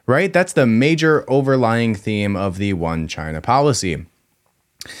 right? That's the major overlying theme of the One China policy.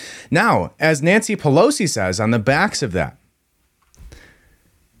 Now, as Nancy Pelosi says on the backs of that,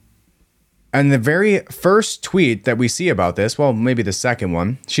 and the very first tweet that we see about this, well, maybe the second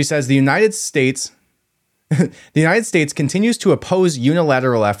one, she says the United States continues to oppose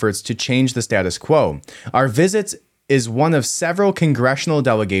unilateral efforts to change the status quo. Our visit is one of several congressional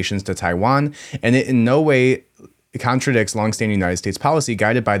delegations to Taiwan, and it in no way contradicts longstanding United States policy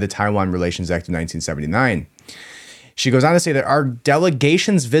guided by the Taiwan Relations Act of 1979. She goes on to say that our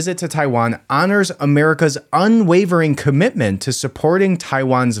delegation's visit to Taiwan honors America's unwavering commitment to supporting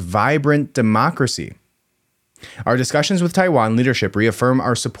Taiwan's vibrant democracy. Our discussions with Taiwan leadership reaffirm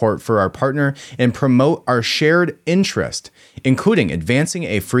our support for our partner and promote our shared interest, including advancing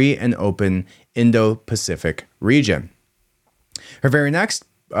a free and open Indo-Pacific region. Her very next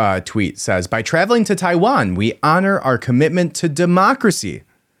tweet says, by traveling to Taiwan, we honor our commitment to democracy.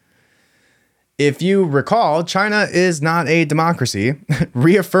 If you recall, China is not a democracy,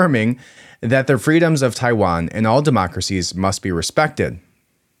 reaffirming that the freedoms of Taiwan and all democracies must be respected.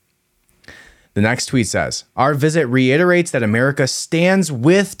 The next tweet says, our visit reiterates that America stands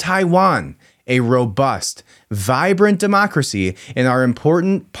with Taiwan, a robust, vibrant democracy and our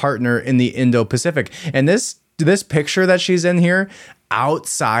important partner in the Indo-Pacific. And this picture that she's in here,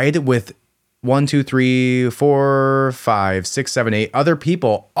 outside with 1, 2, 3, 4, 5, 6, 7, 8 other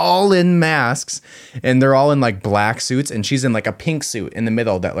people, all in masks, and they're all in like black suits, and she's in like a pink suit in the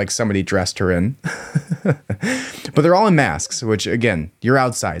middle that like somebody dressed her in. But they're all in masks, which again, you're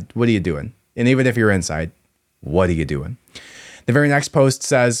outside. What are you doing? And even if you're inside, what are you doing? The very next post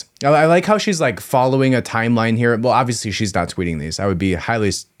says, I like how she's like following a timeline here. Well, obviously she's not tweeting these. I would be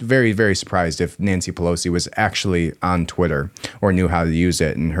very, very surprised if Nancy Pelosi was actually on Twitter or knew how to use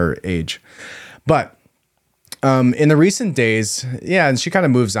it in her age. But in the recent days, yeah, and she kind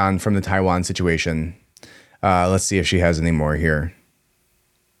of moves on from the Taiwan situation. Let's see if she has any more here.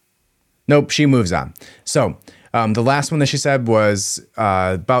 Nope, she moves on. So the last one that she said was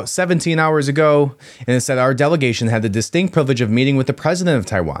about 17 hours ago, and it said, our delegation had the distinct privilege of meeting with the president of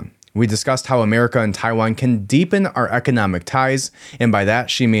Taiwan. We discussed how America and Taiwan can deepen our economic ties, and by that,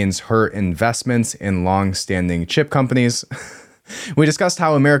 she means her investments in long-standing chip companies. We discussed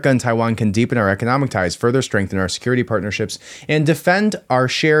how America and Taiwan can deepen our economic ties, further strengthen our security partnerships, and defend our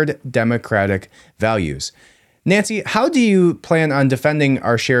shared democratic values. Nancy, how do you plan on defending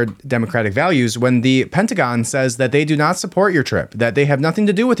our shared democratic values when the Pentagon says that they do not support your trip, that they have nothing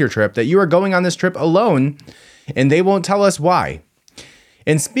to do with your trip, that you are going on this trip alone, and they won't tell us why?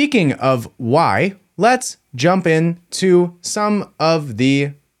 And speaking of why, let's jump into some of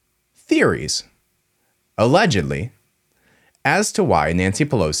the theories, allegedly, as to why Nancy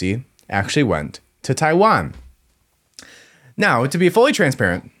Pelosi actually went to Taiwan. Now, to be fully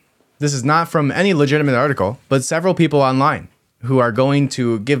transparent, this is not from any legitimate article, but several people online who are going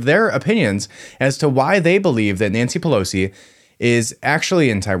to give their opinions as to why they believe that Nancy Pelosi is actually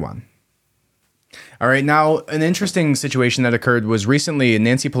in Taiwan. All right, now, an interesting situation that occurred was recently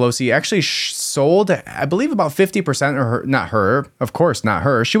Nancy Pelosi actually sold, I believe, about 50% of her, not her, of course, not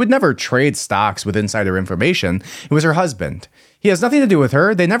her. She would never trade stocks with insider information. It was her husband. He has nothing to do with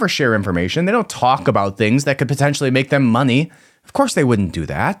her. They never share information. They don't talk about things that could potentially make them money. Of course, they wouldn't do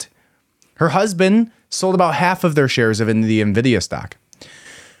that. Her husband sold about half of their shares of the NVIDIA stock.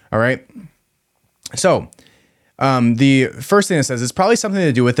 All right. So the first thing it says is probably something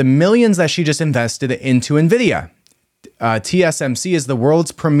to do with the millions that she just invested into NVIDIA. TSMC is the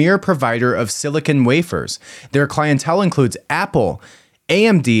world's premier provider of silicon wafers. Their clientele includes Apple,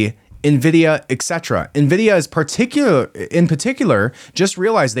 AMD, NVIDIA, etc. NVIDIA is in particular just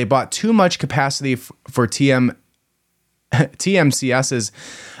realized they bought too much capacity for TMCS's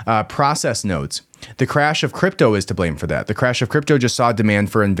process nodes. The crash of crypto is to blame for that. The crash of crypto just saw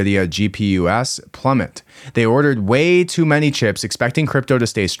demand for NVIDIA GPUs plummet. They ordered way too many chips, expecting crypto to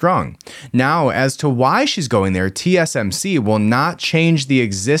stay strong. Now, as to why she's going there, TSMC will not change the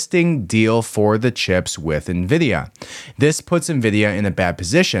existing deal for the chips with NVIDIA. This puts NVIDIA in a bad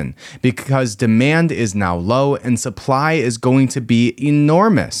position because demand is now low and supply is going to be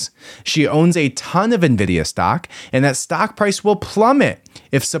enormous. She owns a ton of NVIDIA stock, and that stock price will plummet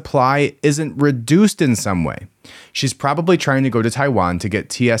if supply isn't reduced in some way. She's probably trying to go to Taiwan to get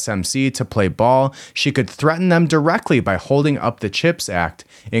TSMC to play ball. She could threaten them directly by holding up the CHIPS Act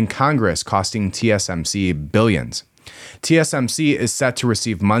in Congress, costing TSMC billions. TSMC is set to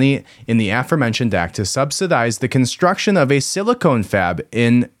receive money in the aforementioned act to subsidize the construction of a silicone fab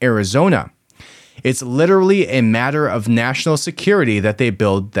in Arizona. It's literally a matter of national security that they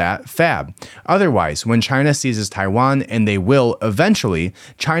build that fab. Otherwise, when China seizes Taiwan, and they will eventually,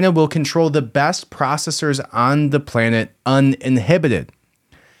 China will control the best processors on the planet uninhibited.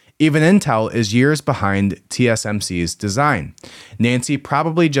 Even Intel is years behind TSMC's design. Nancy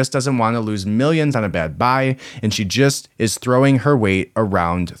probably just doesn't want to lose millions on a bad buy, and she just is throwing her weight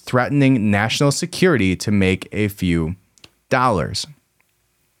around, threatening national security to make a few dollars.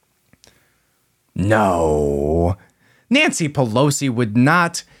 No, Nancy Pelosi would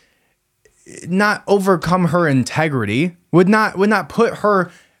not overcome her integrity, would not put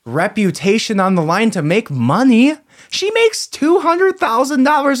her reputation on the line to make money. She makes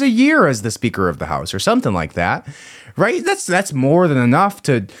 $200,000 a year as the Speaker of the House or something like that, right? That's more than enough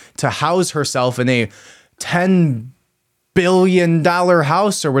to house herself in a $10 billion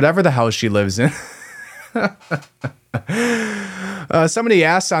house or whatever the house she lives in. Somebody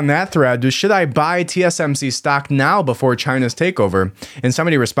asked on that thread, should I buy TSMC stock now before China's takeover? And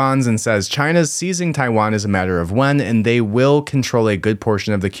somebody responds and says, China's seizing Taiwan is a matter of when, and they will control a good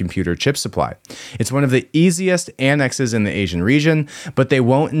portion of the computer chip supply. It's one of the easiest annexes in the Asian region, but they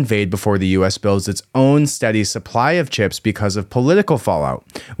won't invade before the U.S. builds its own steady supply of chips because of political fallout,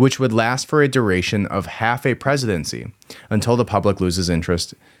 which would last for a duration of half a presidency until the public loses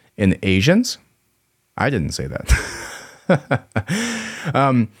interest in Asians. I didn't say that.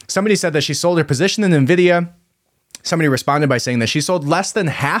 Somebody said that she sold her position in NVIDIA. Somebody responded by saying that she sold less than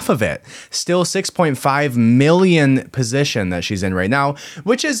half of it. Still 6.5 million position that she's in right now,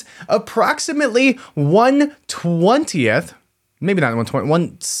 which is approximately 1/20th, maybe not 1/20,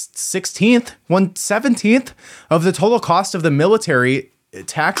 1/16th, 1/17th of the total cost of the military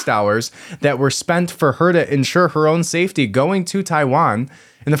tax dollars that were spent for her to ensure her own safety going to Taiwan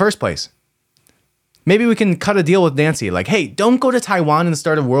in the first place. Maybe we can cut a deal with Nancy, like, hey, don't go to Taiwan and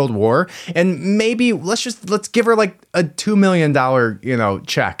start a world war, and maybe let's give her like a $2 million,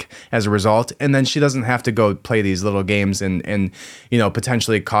 check as a result, and then she doesn't have to go play these little games and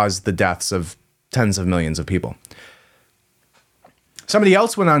potentially cause the deaths of tens of millions of people. Somebody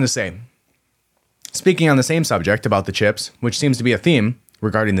else went on to say, speaking on the same subject about the chips, which seems to be a theme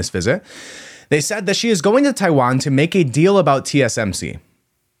regarding this visit, they said that she is going to Taiwan to make a deal about TSMC.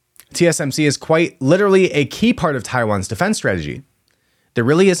 TSMC is quite literally a key part of Taiwan's defense strategy. There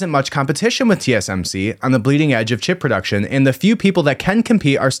really isn't much competition with TSMC on the bleeding edge of chip production, and the few people that can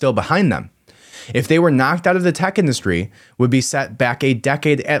compete are still behind them. If they were knocked out of the tech industry, would be set back a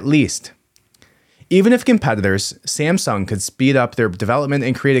decade at least. Even if competitors, Samsung, could speed up their development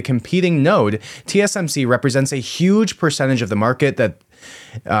and create a competing node, TSMC represents a huge percentage of the market that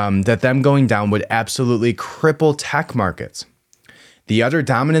them going down would absolutely cripple tech markets. The utter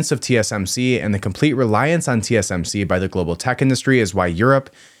dominance of TSMC and the complete reliance on TSMC by the global tech industry is why Europe,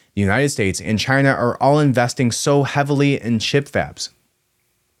 the United States, and China are all investing so heavily in chip fabs.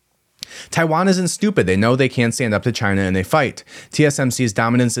 Taiwan isn't stupid. They know they can't stand up to China, and they fight. TSMC's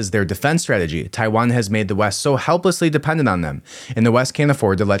dominance is their defense strategy. Taiwan has made the West so helplessly dependent on them, and the West can't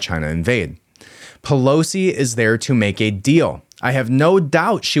afford to let China invade. Pelosi is there to make a deal. I have no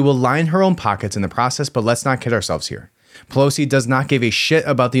doubt she will line her own pockets in the process, but let's not kid ourselves here. Pelosi does not give a shit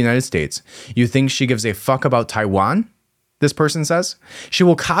about the United States. You think she gives a fuck about Taiwan? This person says. She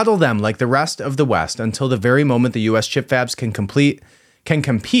will coddle them like the rest of the West until the very moment the U.S. chip fabs can compete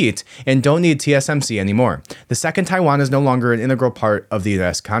and don't need TSMC anymore. The second Taiwan is no longer an integral part of the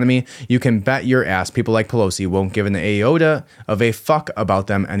U.S. economy, you can bet your ass people like Pelosi won't give an iota of a fuck about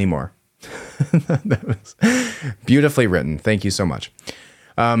them anymore. That was beautifully written. Thank you so much.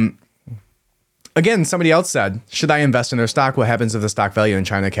 Again, somebody else said, should I invest in their stock? What happens if the stock value in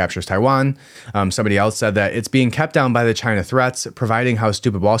China captures Taiwan? Somebody else said that it's being kept down by the China threats, providing how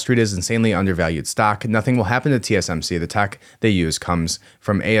stupid Wall Street is, insanely undervalued stock. Nothing will happen to TSMC. The tech they use comes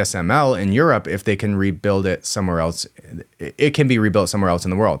from ASML in Europe. If they can rebuild it somewhere else, it can be rebuilt somewhere else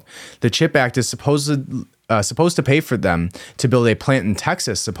in the world. The CHIP Act is supposed to pay for them to build a plant in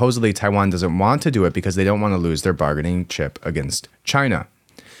Texas. Supposedly, Taiwan doesn't want to do it because they don't want to lose their bargaining chip against China.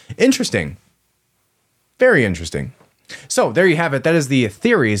 Interesting. Very interesting. So there you have it. That is the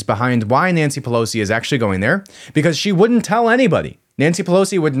theories behind why Nancy Pelosi is actually going there, because she wouldn't tell anybody. Nancy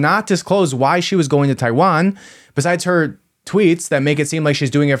Pelosi would not disclose why she was going to Taiwan, besides her tweets that make it seem like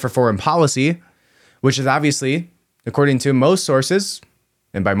she's doing it for foreign policy, which is obviously, according to most sources,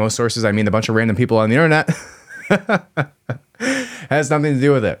 and by most sources, I mean a bunch of random people on the internet, has nothing to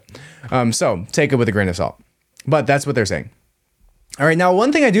do with it. So take it with a grain of salt. But that's what they're saying. All right. Now,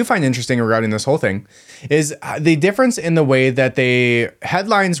 one thing I do find interesting regarding this whole thing is the difference in the way that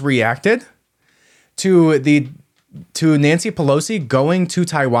headlines reacted to Nancy Pelosi going to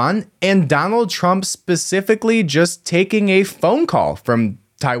Taiwan and Donald Trump specifically just taking a phone call from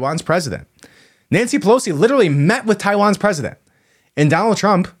Taiwan's president. Nancy Pelosi literally met with Taiwan's president, and Donald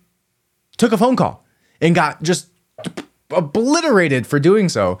Trump took a phone call and got just obliterated for doing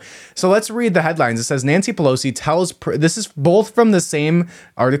so. So let's read the headlines. It says Nancy Pelosi tells, this is both from the same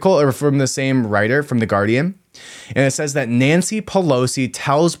article or from the same writer from The Guardian. And it says that Nancy Pelosi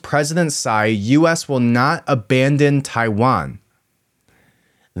tells President Tsai U.S. will not abandon Taiwan.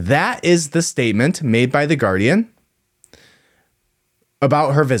 That is the statement made by The Guardian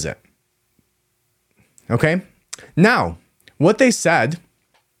about her visit. Okay. Now, what they said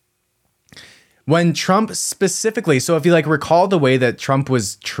when Trump specifically, so if you recall the way that Trump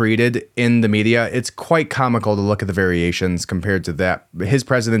was treated in the media, it's quite comical to look at the variations compared to his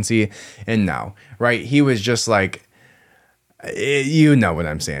presidency and now, right? He was just you know what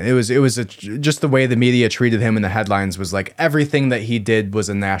I'm saying. It was just the way the media treated him in the headlines was like everything that he did was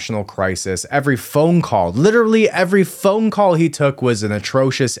a national crisis. Every phone call, literally every phone call he took was an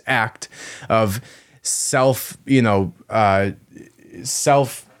atrocious act of self-help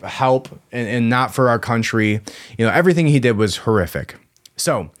and not for our country. Everything he did was horrific.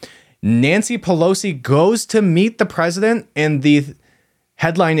 So Nancy Pelosi goes to meet the president, and the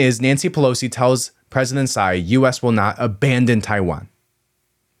headline is Nancy Pelosi tells President Tsai U.S. will not abandon Taiwan.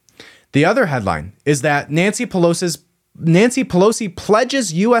 The other headline is that Nancy Pelosi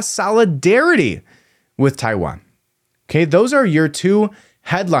pledges U.S. solidarity with Taiwan. Okay, those are your two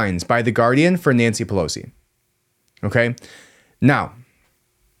headlines by The Guardian for Nancy Pelosi. Okay, now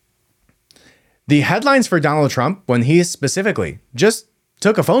the headlines for Donald Trump, when he specifically just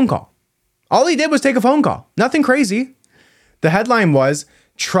took a phone call. All he did was take a phone call. Nothing crazy. The headline was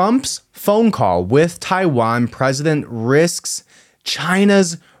Trump's phone call with Taiwan president risks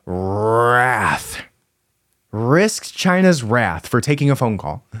China's wrath. Risks China's wrath for taking a phone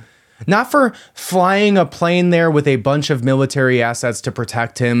call. Not for flying a plane there with a bunch of military assets to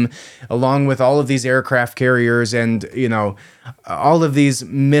protect him, along with all of these aircraft carriers and, all of these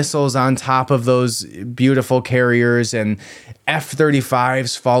missiles on top of those beautiful carriers and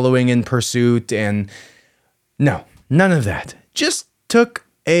F-35s following in pursuit. And no, none of that. Just took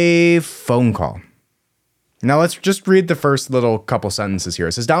a phone call. Now let's just read the first little couple sentences here.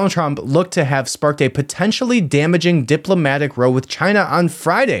 It says, Donald Trump looked to have sparked a potentially damaging diplomatic row with China on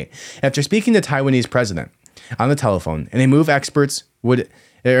Friday after speaking to Taiwanese president on the telephone, in a move experts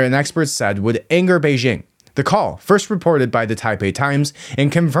said would anger Beijing. The call, first reported by the Taipei Times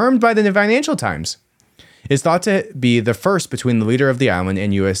and confirmed by the Financial Times, is thought to be the first between the leader of the island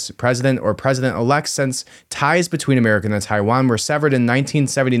and U.S. president or president-elect since ties between America and Taiwan were severed in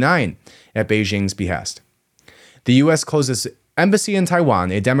 1979 at Beijing's behest. The U.S. closes embassy in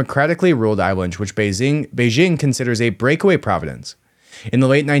Taiwan, a democratically ruled island which Beijing considers a breakaway province. In the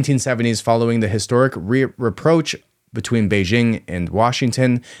late 1970s, following the historic reproach between Beijing and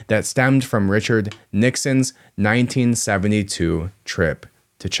Washington that stemmed from Richard Nixon's 1972 trip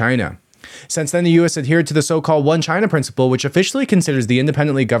to China. Since then, the U.S. adhered to the so-called One China principle, which officially considers the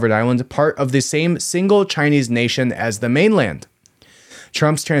independently governed island part of the same single Chinese nation as the mainland.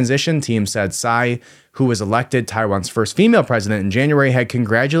 Trump's transition team said Tsai, who was elected Taiwan's first female president in January, had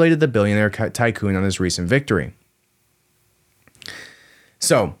congratulated the billionaire tycoon on his recent victory.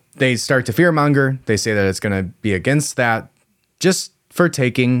 So they start to fearmonger. They say that it's going to be against that just for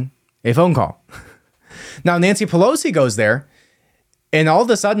taking a phone call. Now, Nancy Pelosi goes there, and all of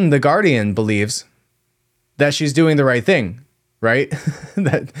a sudden, The Guardian believes that she's doing the right thing right?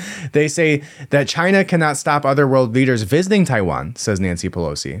 That they say that China cannot stop other world leaders visiting Taiwan, says Nancy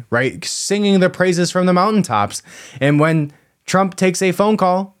Pelosi, right? Singing the praises from the mountaintops. And when Trump takes a phone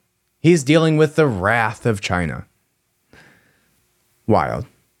call, he's dealing with the wrath of China. Wild.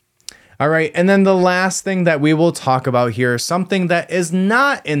 All right. And then the last thing that we will talk about here, something that is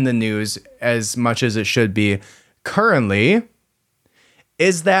not in the news as much as it should be currently,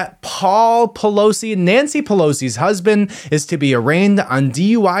 is that Paul Pelosi, Nancy Pelosi's husband, is to be arraigned on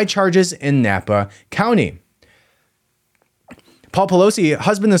DUI charges in Napa County. Paul Pelosi,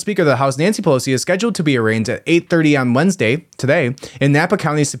 husband of Speaker of the House Nancy Pelosi, is scheduled to be arraigned at 8:30 on Wednesday, today, in Napa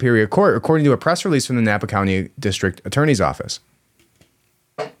County Superior Court, according to a press release from the Napa County District Attorney's Office.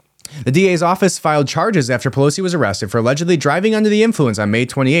 The DA's office filed charges after Pelosi was arrested for allegedly driving under the influence on May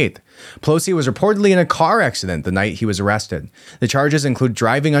 28th. Pelosi was reportedly in a car accident the night he was arrested. The charges include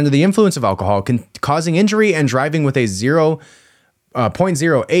driving under the influence of alcohol, causing injury, and driving with a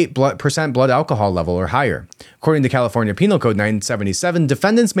 0.08% blood alcohol level or higher. According to California Penal Code 977,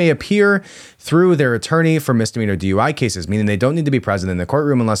 defendants may appear through their attorney for misdemeanor DUI cases, meaning they don't need to be present in the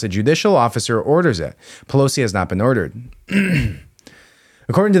courtroom unless a judicial officer orders it. Pelosi has not been ordered.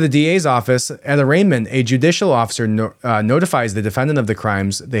 According to the DA's office, at arraignment, a judicial officer notifies the defendant of the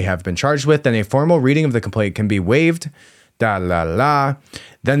crimes they have been charged with, then a formal reading of the complaint can be waived. Then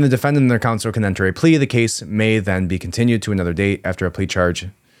the defendant and their counsel can enter a plea. The case may then be continued to another date after a plea charge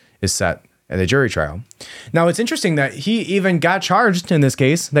is set at a jury trial. Now, it's interesting that he even got charged in this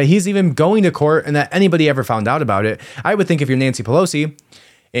case, that he's even going to court, and that anybody ever found out about it. I would think if you're Nancy Pelosi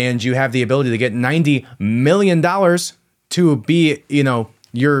and you have the ability to get $90 million to be,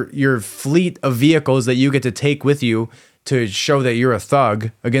 your fleet of vehicles that you get to take with you to show that you're a thug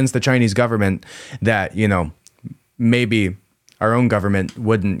against the Chinese government, that, maybe our own government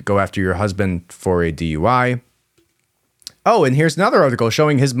wouldn't go after your husband for a DUI. Oh, and here's another article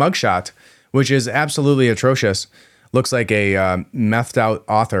showing his mugshot, which is absolutely atrocious. Looks like a methed out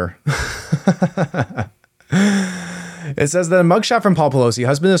author. It says that a mugshot from Paul Pelosi,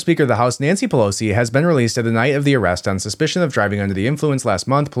 husband of Speaker of the House Nancy Pelosi, has been released at the night of the arrest on suspicion of driving under the influence last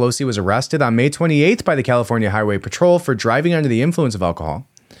month. Pelosi was arrested on May 28th by the California Highway Patrol for driving under the influence of alcohol,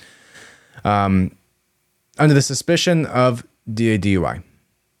 under the suspicion of DUI.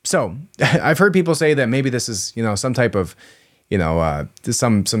 So I've heard people say that maybe this is, some type of,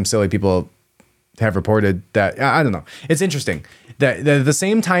 some silly people have reported that, I don't know. It's interesting that at the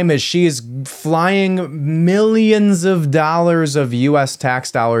same time as she is flying millions of dollars of U.S.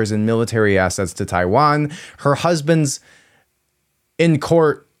 tax dollars and military assets to Taiwan, her husband's in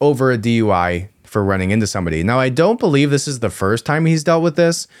court over a DUI for running into somebody. Now, I don't believe this is the first time he's dealt with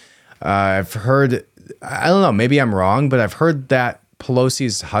this. I've heard, I don't know, maybe I'm wrong, but I've heard that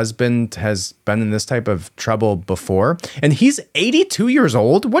Pelosi's husband has been in this type of trouble before, and he's 82 years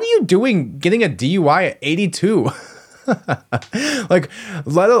old. What are you doing getting a DUI at 82?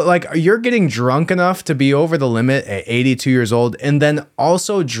 You're getting drunk enough to be over the limit at 82 years old, and then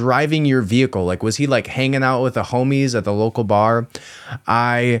also driving your vehicle. Like, was he hanging out with the homies at the local bar?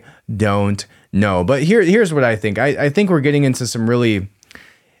 I don't know. But here's what I think. I think we're getting into some really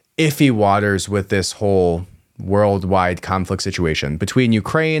iffy waters with this whole worldwide conflict situation between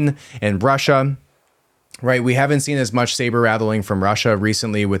Ukraine and Russia, right? We haven't seen as much saber rattling from Russia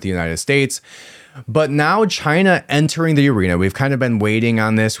recently with the United States, but now China entering the arena. We've kind of been waiting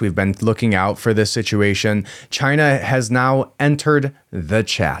on this. We've been looking out for this situation. China has now entered the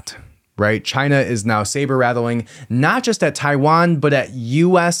chat, right? China is now saber rattling, not just at Taiwan, but at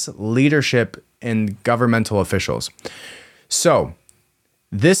U.S. leadership and governmental officials. So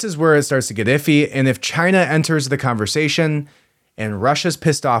this is where it starts to get iffy. And if China enters the conversation and Russia's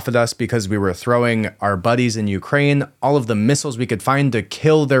pissed off at us because we were throwing our buddies in Ukraine all of the missiles we could find to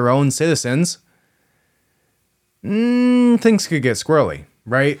kill their own citizens, things could get squirrely,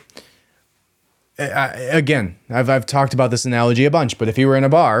 right? Again, I've talked about this analogy a bunch, but if you were in a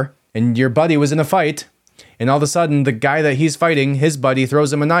bar and your buddy was in a fight and all of a sudden the guy that he's fighting, his buddy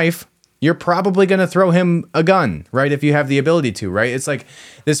throws him a knife, you're probably going to throw him a gun, right? If you have the ability to, right? It's like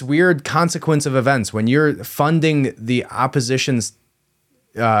this weird consequence of events when you're funding the opposition's,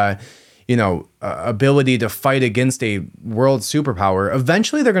 ability to fight against a world superpower.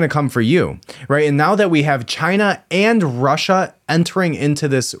 Eventually they're going to come for you, right? And now that we have China and Russia entering into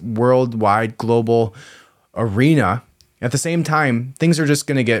this worldwide global arena at the same time, things are just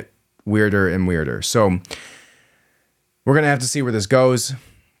going to get weirder and weirder. So we're going to have to see where this goes.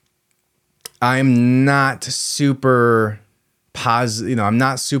 I'm not super I'm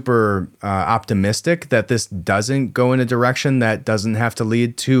not super optimistic that this doesn't go in a direction that doesn't have to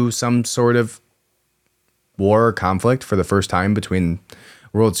lead to some sort of war or conflict for the first time between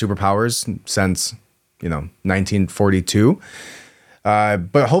world superpowers since, 1942.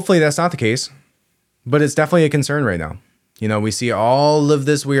 But hopefully that's not the case. But it's definitely a concern right now. We see all of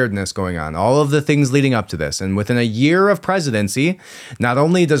this weirdness going on, all of the things leading up to this. And within a year of presidency, not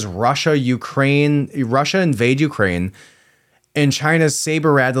only does Russia invade Ukraine, and China's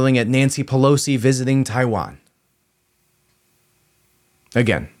saber rattling at Nancy Pelosi visiting Taiwan.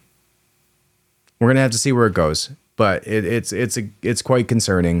 Again, we're going to have to see where it goes, but it's quite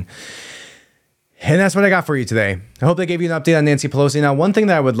concerning. And that's what I got for you today. I hope that gave you an update on Nancy Pelosi. Now, one thing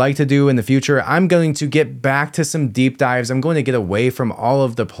that I would like to do in the future, I'm going to get back to some deep dives. I'm going to get away from all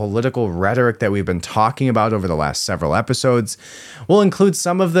of the political rhetoric that we've been talking about over the last several episodes. We'll include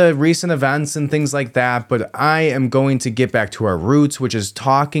some of the recent events and things like that, but I am going to get back to our roots, which is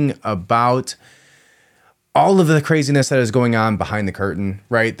talking about all of the craziness that is going on behind the curtain,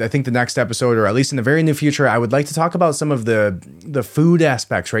 right? I think the next episode, or at least in the very near future, I would like to talk about some of the food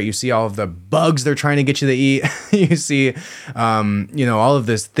aspects, right? You see all of the bugs they're trying to get you to eat. You see, all of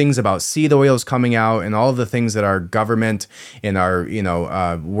this things about seed oils coming out and all of the things that our government and our,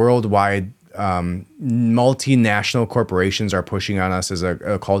 worldwide multinational corporations are pushing on us as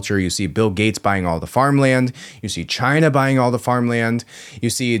a culture. You see Bill Gates buying all the farmland. You see China buying all the farmland. You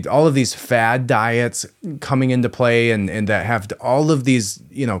see all of these fad diets coming into play and that have all of these,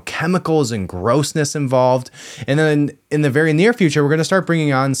 chemicals and grossness involved. And then in the very near future, we're going to start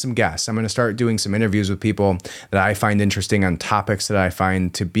bringing on some guests. I'm going to start doing some interviews with people that I find interesting on topics that I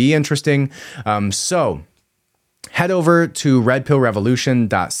find to be interesting. So head over to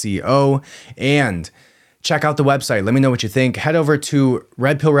redpillrevolution.co and check out the website. Let me know what you think. Head over to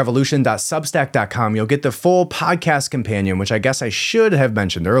redpillrevolution.substack.com. You'll get the full podcast companion, which I guess I should have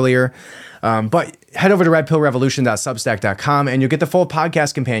mentioned earlier. But head over to redpillrevolution.substack.com and you'll get the full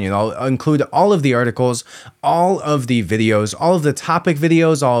podcast companion. I'll include all of the articles, all of the videos, all of the topic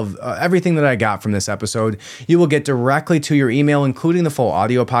videos, all of everything that I got from this episode. You will get directly to your email, including the full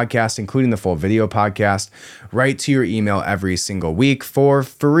audio podcast, including the full video podcast, right to your email every single week for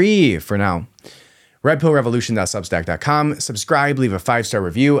free for now. redpillrevolution.substack.com. Subscribe, leave a 5-star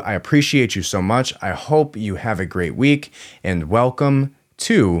review. I appreciate you so much. I hope you have a great week and welcome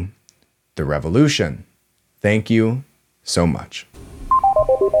to the revolution. Thank you so much.